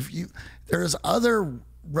there's other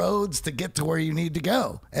roads to get to where you need to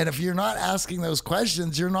go. And if you're not asking those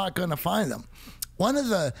questions, you're not going to find them. One of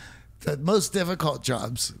the most difficult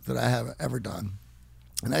jobs that I have ever done,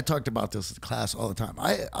 and I talked about this in class all the time.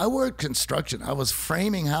 I worked construction. I was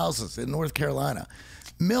framing houses in North Carolina.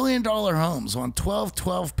 $1 million homes on 12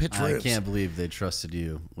 pitch roofs. I can't believe they trusted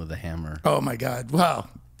you with a hammer. Oh my God. Wow.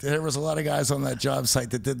 There was a lot of guys on that job site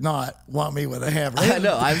that did not want me with a hammer. I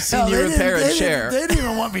know. I've seen you repair a chair. They didn't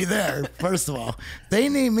even want me there, first of all. They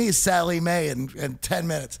need me Sally Mae in 10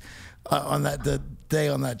 minutes on the day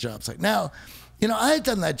on that job site. Now, I had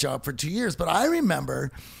done that job for 2 years, but I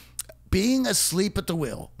remember being asleep at the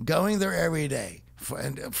wheel, going there every day.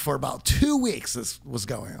 For about 2 weeks, this was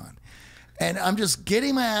going on. And I'm just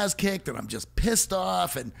getting my ass kicked, and I'm just pissed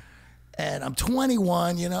off, and I'm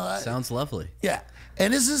 21, Sounds lovely. Yeah.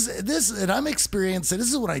 And and I'm experiencing, this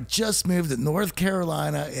is when I just moved to North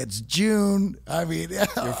Carolina. It's June. I mean,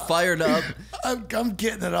 you're fired up. I'm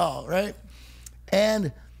getting it all, right?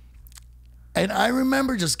 And I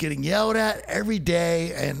remember just getting yelled at every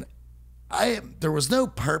day, and there was no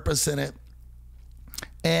purpose in it.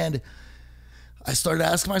 And I started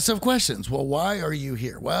asking myself questions. Well, why are you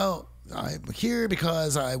here? Well, I'm here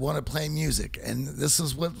because I want to play music. And this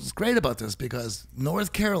is what's great about this, because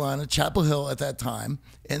North Carolina, Chapel Hill at that time,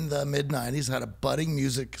 in the mid-90s, had a budding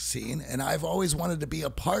music scene, and I've always wanted to be a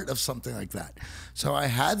part of something like that. So I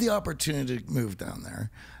had the opportunity to move down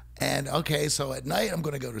there. And okay, so at night I'm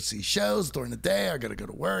going to go to see shows. During the day I got to go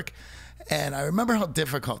to work. And I remember how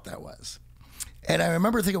difficult that was. And I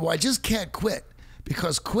remember thinking, well, I just can't quit,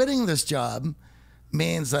 because quitting this job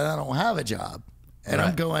means that I don't have a job. And right.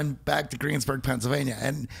 I'm going back to Greensburg, Pennsylvania.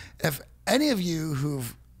 And if any of you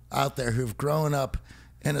out there who've grown up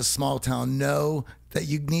in a small town know that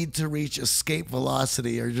you need to reach escape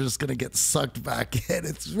velocity or you're just going to get sucked back in,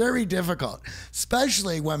 it's very difficult,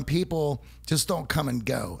 especially when people just don't come and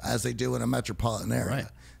go as they do in a metropolitan area. Right.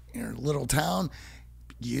 You're in a little town,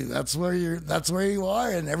 that's where you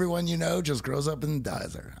are, and everyone just grows up and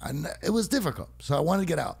dies there. And it was difficult, so I wanted to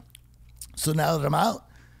get out. So now that I'm out,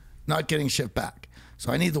 not getting shipped back.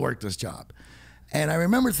 So I need to work this job. And I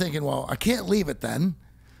remember thinking, well, I can't leave it then.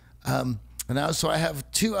 So I have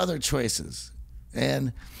two other choices.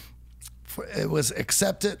 And it was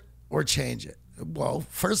accept it or change it. Well,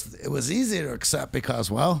 first, it was easy to accept because,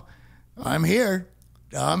 well, I'm here.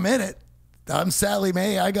 I'm in it. I'm Sally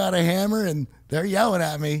Mae. I got a hammer, and they're yelling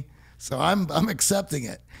at me. So I'm accepting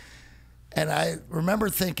it. And I remember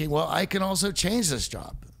thinking, well, I can also change this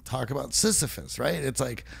job. Talk about Sisyphus, right? It's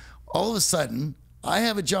like, all of a sudden, I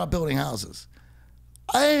have a job building houses.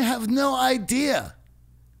 I have no idea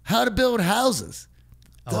how to build houses.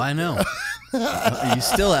 Oh, I know. You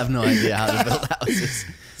still have no idea how to build houses.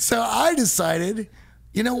 So I decided,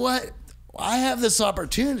 you know what? I have this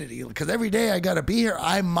opportunity because every day I got to be here.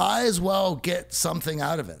 I might as well get something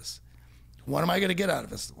out of this. What am I going to get out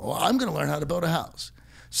of this? Well, I'm going to learn how to build a house.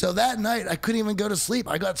 So that night, I couldn't even go to sleep.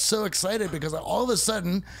 I got so excited because all of a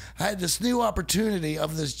sudden, I had this new opportunity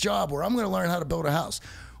of this job where I'm going to learn how to build a house.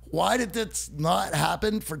 Why did this not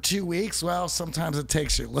happen for 2 weeks? Well, sometimes it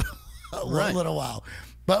takes you a little while.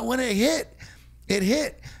 But when it hit.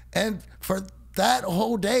 And for that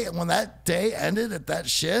whole day, and when that day ended at that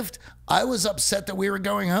shift, I was upset that we were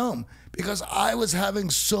going home because I was having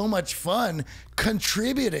so much fun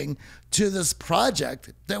contributing to this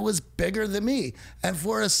project that was bigger than me. And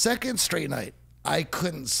for a second straight night, I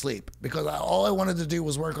couldn't sleep because all I wanted to do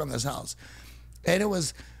was work on this house. And it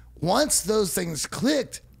was, once those things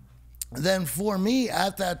clicked, then for me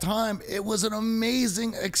at that time, it was an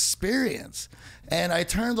amazing experience. And I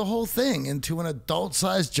turned the whole thing into an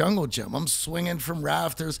adult-sized jungle gym. I'm swinging from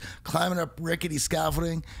rafters, climbing up rickety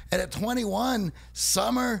scaffolding. And at 21,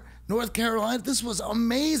 summer, North Carolina, this was an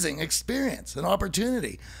amazing experience, an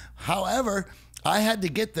opportunity. However, I had to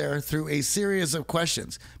get there through a series of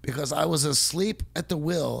questions because I was asleep at the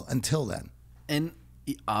wheel until then. And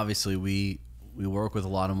obviously, we work with a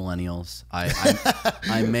lot of millennials.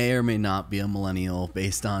 I may or may not be a millennial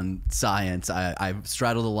based on science. I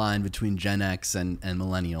straddle the line between Gen X and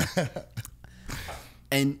millennial.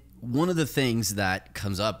 And one of the things that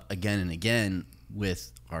comes up again and again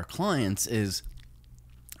with our clients is,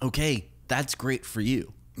 okay, that's great for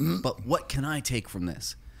you, but what can I take from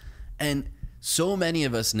this? And so many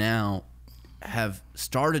of us now have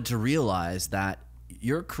started to realize that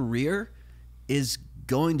your career is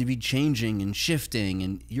going to be changing and shifting,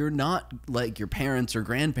 and you're not like your parents or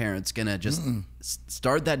grandparents gonna just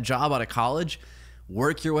start that job out of college,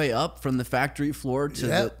 work your way up from the factory floor to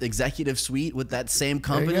the executive suite with that same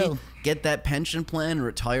company, get that pension plan, and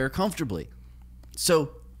retire comfortably.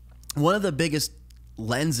 So one of the biggest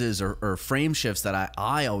lenses or frame shifts that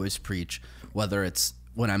I always preach, whether it's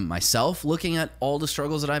when I'm myself looking at all the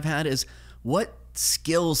struggles that I've had, is what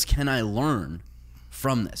skills can I learn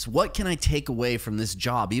from this? What can I take away from this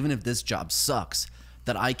job, even if this job sucks,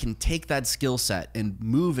 that I can take that skill set and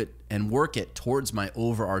move it and work it towards my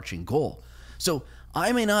overarching goal? So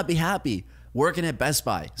I may not be happy working at Best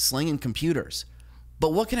Buy, slinging computers,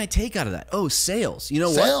 but what can I take out of that? Oh, sales. You know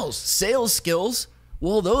what? Sales skills,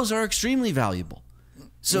 well, those are extremely valuable.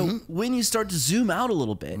 So when you start to zoom out a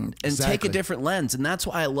little bit and take a different lens, and that's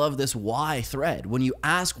why I love this why thread. When you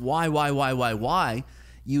ask why,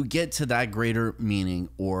 you get to that greater meaning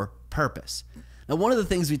or purpose. Now, one of the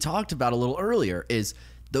things we talked about a little earlier is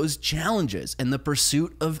those challenges and the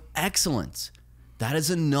pursuit of excellence. That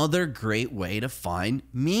is another great way to find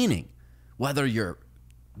meaning. Whether you're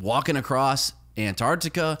walking across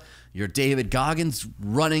Antarctica, you're David Goggins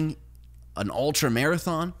running an ultra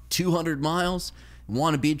marathon, 200 miles,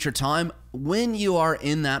 want to beat your time, when you are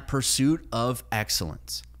in that pursuit of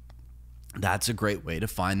excellence, that's a great way to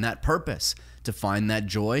find that purpose, to find that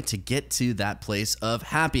joy, to get to that place of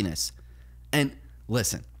happiness. And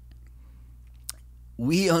listen,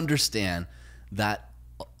 we understand that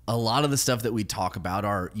a lot of the stuff that we talk about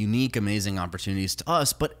are unique, amazing opportunities to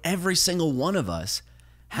us, but every single one of us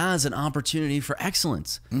has an opportunity for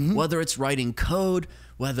excellence, whether it's writing code,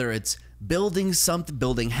 whether it's building something,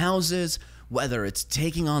 building houses, whether it's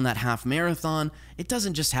taking on that half marathon. It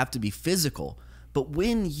doesn't just have to be physical, but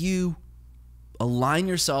when you align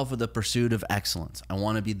yourself with the pursuit of excellence, I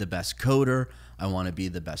want to be the best coder, I want to be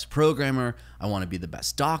the best programmer, I want to be the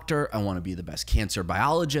best doctor, I want to be the best cancer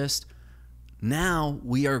biologist. Now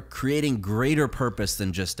we are creating greater purpose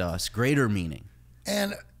than just us, greater meaning.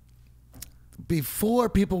 And before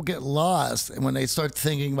people get lost and when they start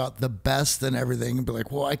thinking about the best and everything and be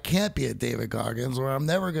like, well, I can't be a David Goggins or I'm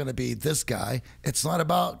never going to be this guy. It's not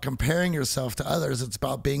about comparing yourself to others. It's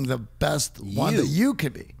about being the best one that you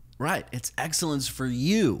could be. Right. It's excellence for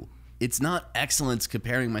you. It's not excellence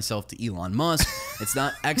comparing myself to Elon Musk. It's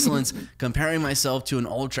not excellence comparing myself to an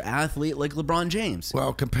ultra athlete like LeBron James.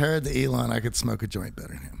 Well, compared to Elon, I could smoke a joint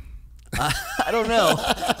better than him. I don't know.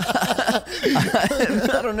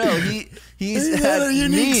 I don't know. He's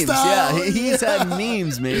had memes. Style. Yeah, he's had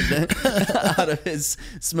memes made out of his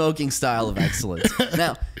smoking style of excellence.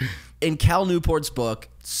 Now, in Cal Newport's book,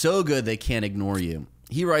 So Good They Can't Ignore You,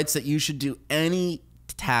 he writes that you should do any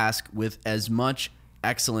task with as much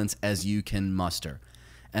excellence as you can muster.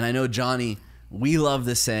 And I know, Johnny, we love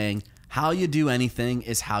this saying, how you do anything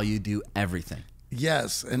is how you do everything.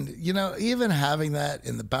 Yes. And, you know, even having that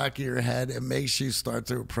in the back of your head, it makes you start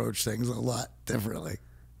to approach things a lot differently.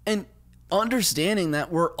 And understanding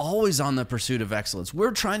that we're always on the pursuit of excellence.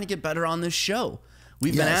 We're trying to get better on this show.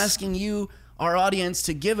 We've been asking you, our audience,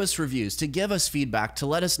 to give us reviews, to give us feedback, to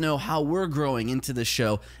let us know how we're growing into the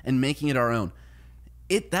show and making it our own.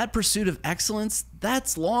 That pursuit of excellence,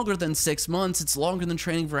 that's longer than 6 months. It's longer than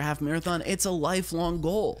training for a half marathon. It's a lifelong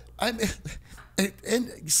goal.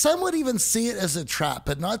 And some would even see it as a trap,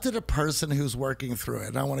 but not to the person who's working through it.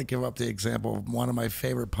 And I want to give up the example of one of my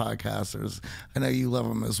favorite podcasters. I know you love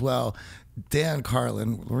him as well. Dan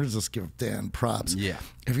Carlin. We'll just give Dan props. Yeah.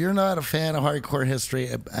 If you're not a fan of hardcore history,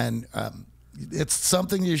 and it's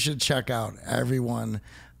something you should check out, everyone.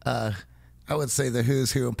 I would say the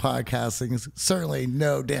who's who in podcasting certainly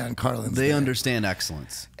know Dan Carlin's They name. understand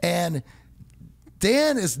excellence. And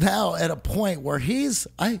Dan is now at a point where he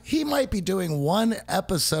might be doing one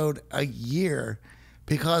episode a year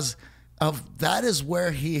because of that is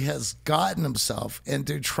where he has gotten himself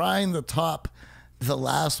into trying to top the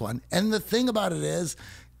last one. And the thing about it is,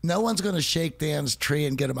 no one's going to shake Dan's tree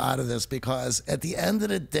and get him out of this because at the end of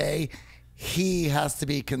the day, he has to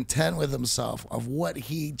be content with himself of what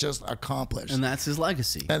he just accomplished. And that's his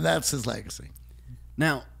legacy. And that's his legacy.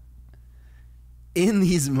 Now, in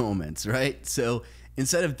these moments, right? So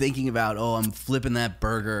instead of thinking about, oh, I'm flipping that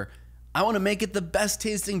burger, I want to make it the best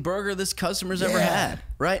tasting burger this customer's ever had,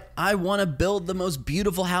 right? I want to build the most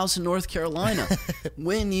beautiful house in North Carolina.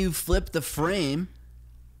 When you flip the frame,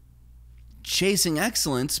 chasing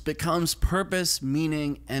excellence becomes purpose,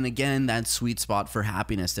 meaning, and again, that sweet spot for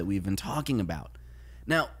happiness that we've been talking about.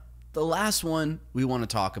 Now, the last one we want to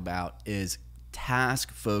talk about is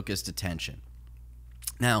task-focused attention.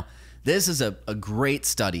 Now, this is a great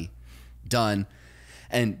study done,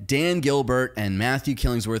 and Dan Gilbert and Matthew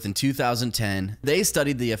Killingsworth in 2010, they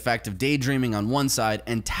studied the effect of daydreaming on one side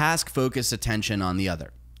and task-focused attention on the other.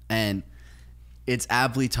 And It's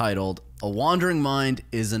aptly titled, "A Wandering Mind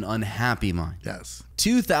is an Unhappy Mind." Yes.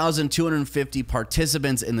 2,250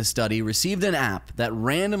 participants in the study received an app that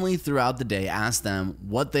randomly throughout the day asked them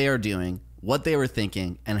what they are doing, what they were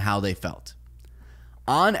thinking, and how they felt.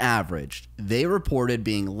 On average, they reported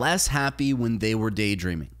being less happy when they were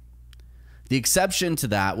daydreaming. The exception to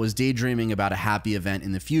that was daydreaming about a happy event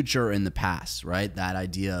in the future or in the past, right? That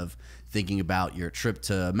idea of thinking about your trip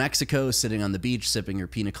to Mexico, sitting on the beach, sipping your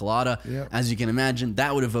pina colada. Yep. As you can imagine,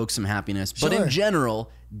 that would evoke some happiness. But Sure. in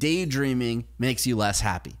general, daydreaming makes you less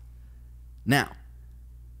happy. Now,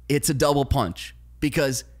 it's a double punch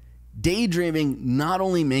because daydreaming not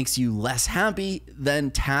only makes you less happy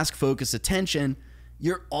than task-focused attention,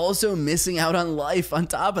 you're also missing out on life on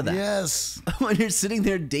top of that. Yes. When you're sitting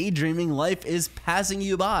there daydreaming, life is passing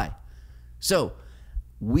you by. So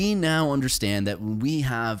we now understand that when we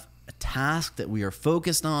have a task that we are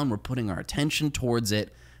focused on, we're putting our attention towards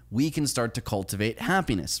it, we can start to cultivate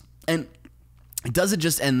happiness. And it doesn't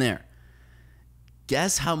just end there.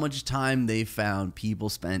 Guess how much time they found people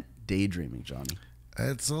spent daydreaming, Johnny?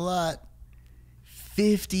 It's a lot.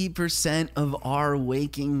 50% of our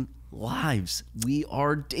waking lives, we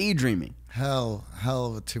are daydreaming. Hell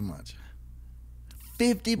of a too much.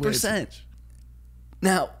 50%.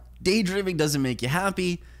 Now, daydreaming doesn't make you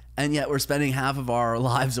happy, and yet we're spending half of our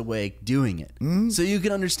lives awake doing it. So you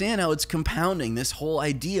can understand how it's compounding this whole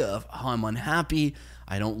idea of, oh, I'm unhappy,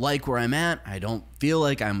 I don't like where I'm at, I don't feel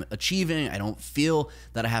like I'm achieving, I don't feel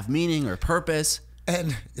that I have meaning or purpose.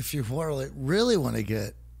 And if you really want to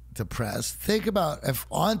get depressed, think about if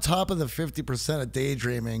on top of the 50% of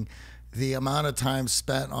daydreaming, the amount of time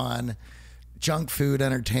spent on junk food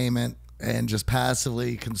entertainment and just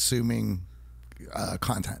passively consuming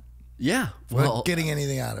content. Yeah. Well, getting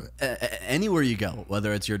anything out of it. Anywhere you go,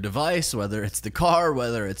 whether it's your device, whether it's the car,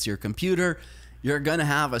 whether it's your computer, you're going to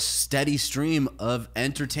have a steady stream of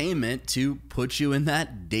entertainment to put you in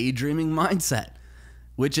that daydreaming mindset,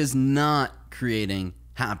 which is not creating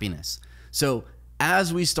happiness. So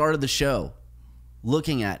as we started the show,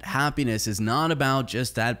 looking at happiness is not about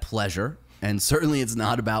just that pleasure, and certainly it's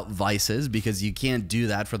not about vices, because you can't do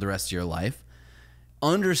that for the rest of your life.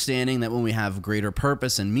 Understanding that when we have greater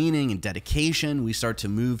purpose and meaning and dedication, we start to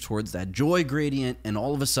move towards that joy gradient, and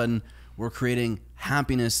all of a sudden we're creating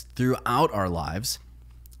happiness throughout our lives.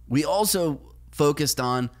 We also focused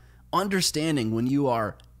on understanding when you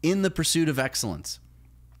are in the pursuit of excellence,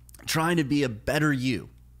 trying to be a better you,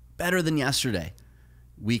 better than yesterday,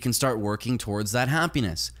 we can start working towards that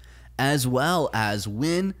happiness, as well as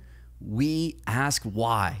when we ask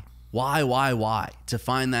why, to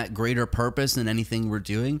find that greater purpose in anything we're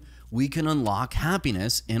doing, we can unlock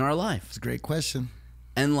happiness in our life. It's a great question.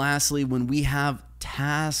 And lastly, when we have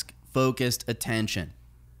task-focused attention,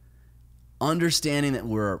 understanding that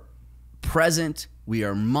we're present, we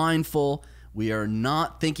are mindful, we are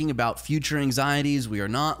not thinking about future anxieties, we are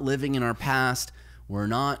not living in our past, we're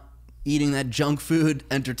not eating that junk food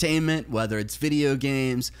entertainment, whether it's video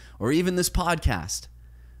games or even this podcast,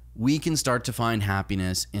 we can start to find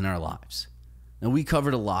happiness in our lives. Now, we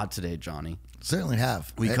covered a lot today, Johnny. Certainly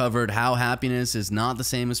have. We covered how happiness is not the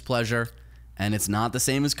same as pleasure, and it's not the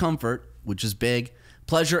same as comfort, which is big.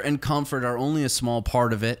 Pleasure and comfort are only a small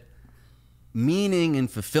part of it. Meaning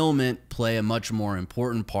and fulfillment play a much more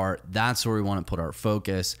important part. That's where we want to put our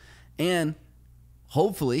focus. And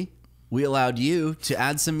hopefully, we allowed you to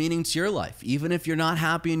add some meaning to your life, even if you're not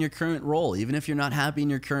happy in your current role, even if you're not happy in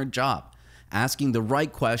your current job. Asking the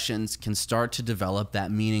right questions can start to develop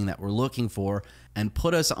that meaning that we're looking for and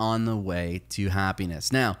put us on the way to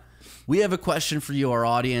happiness. Now, we have a question for you, our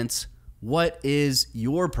audience. What is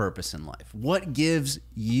your purpose in life? What gives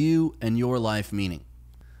you and your life meaning?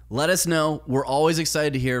 Let us know. We're always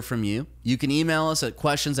excited to hear from you. You can email us at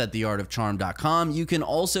questions@theartofcharm.com. You can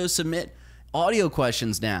also submit audio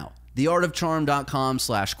questions now.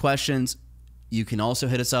 theartofcharm.com/questions. You can also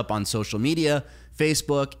hit us up on social media,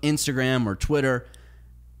 Facebook, Instagram, or Twitter.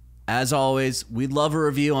 As always, we'd love a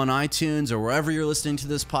review on iTunes or wherever you're listening to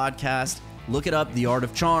this podcast. Look it up, The Art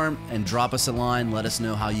of Charm, and drop us a line. Let us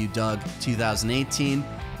know how you dug 2018.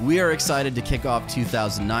 We are excited to kick off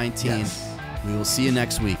 2019. Yes. We will see you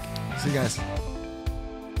next week. See you guys.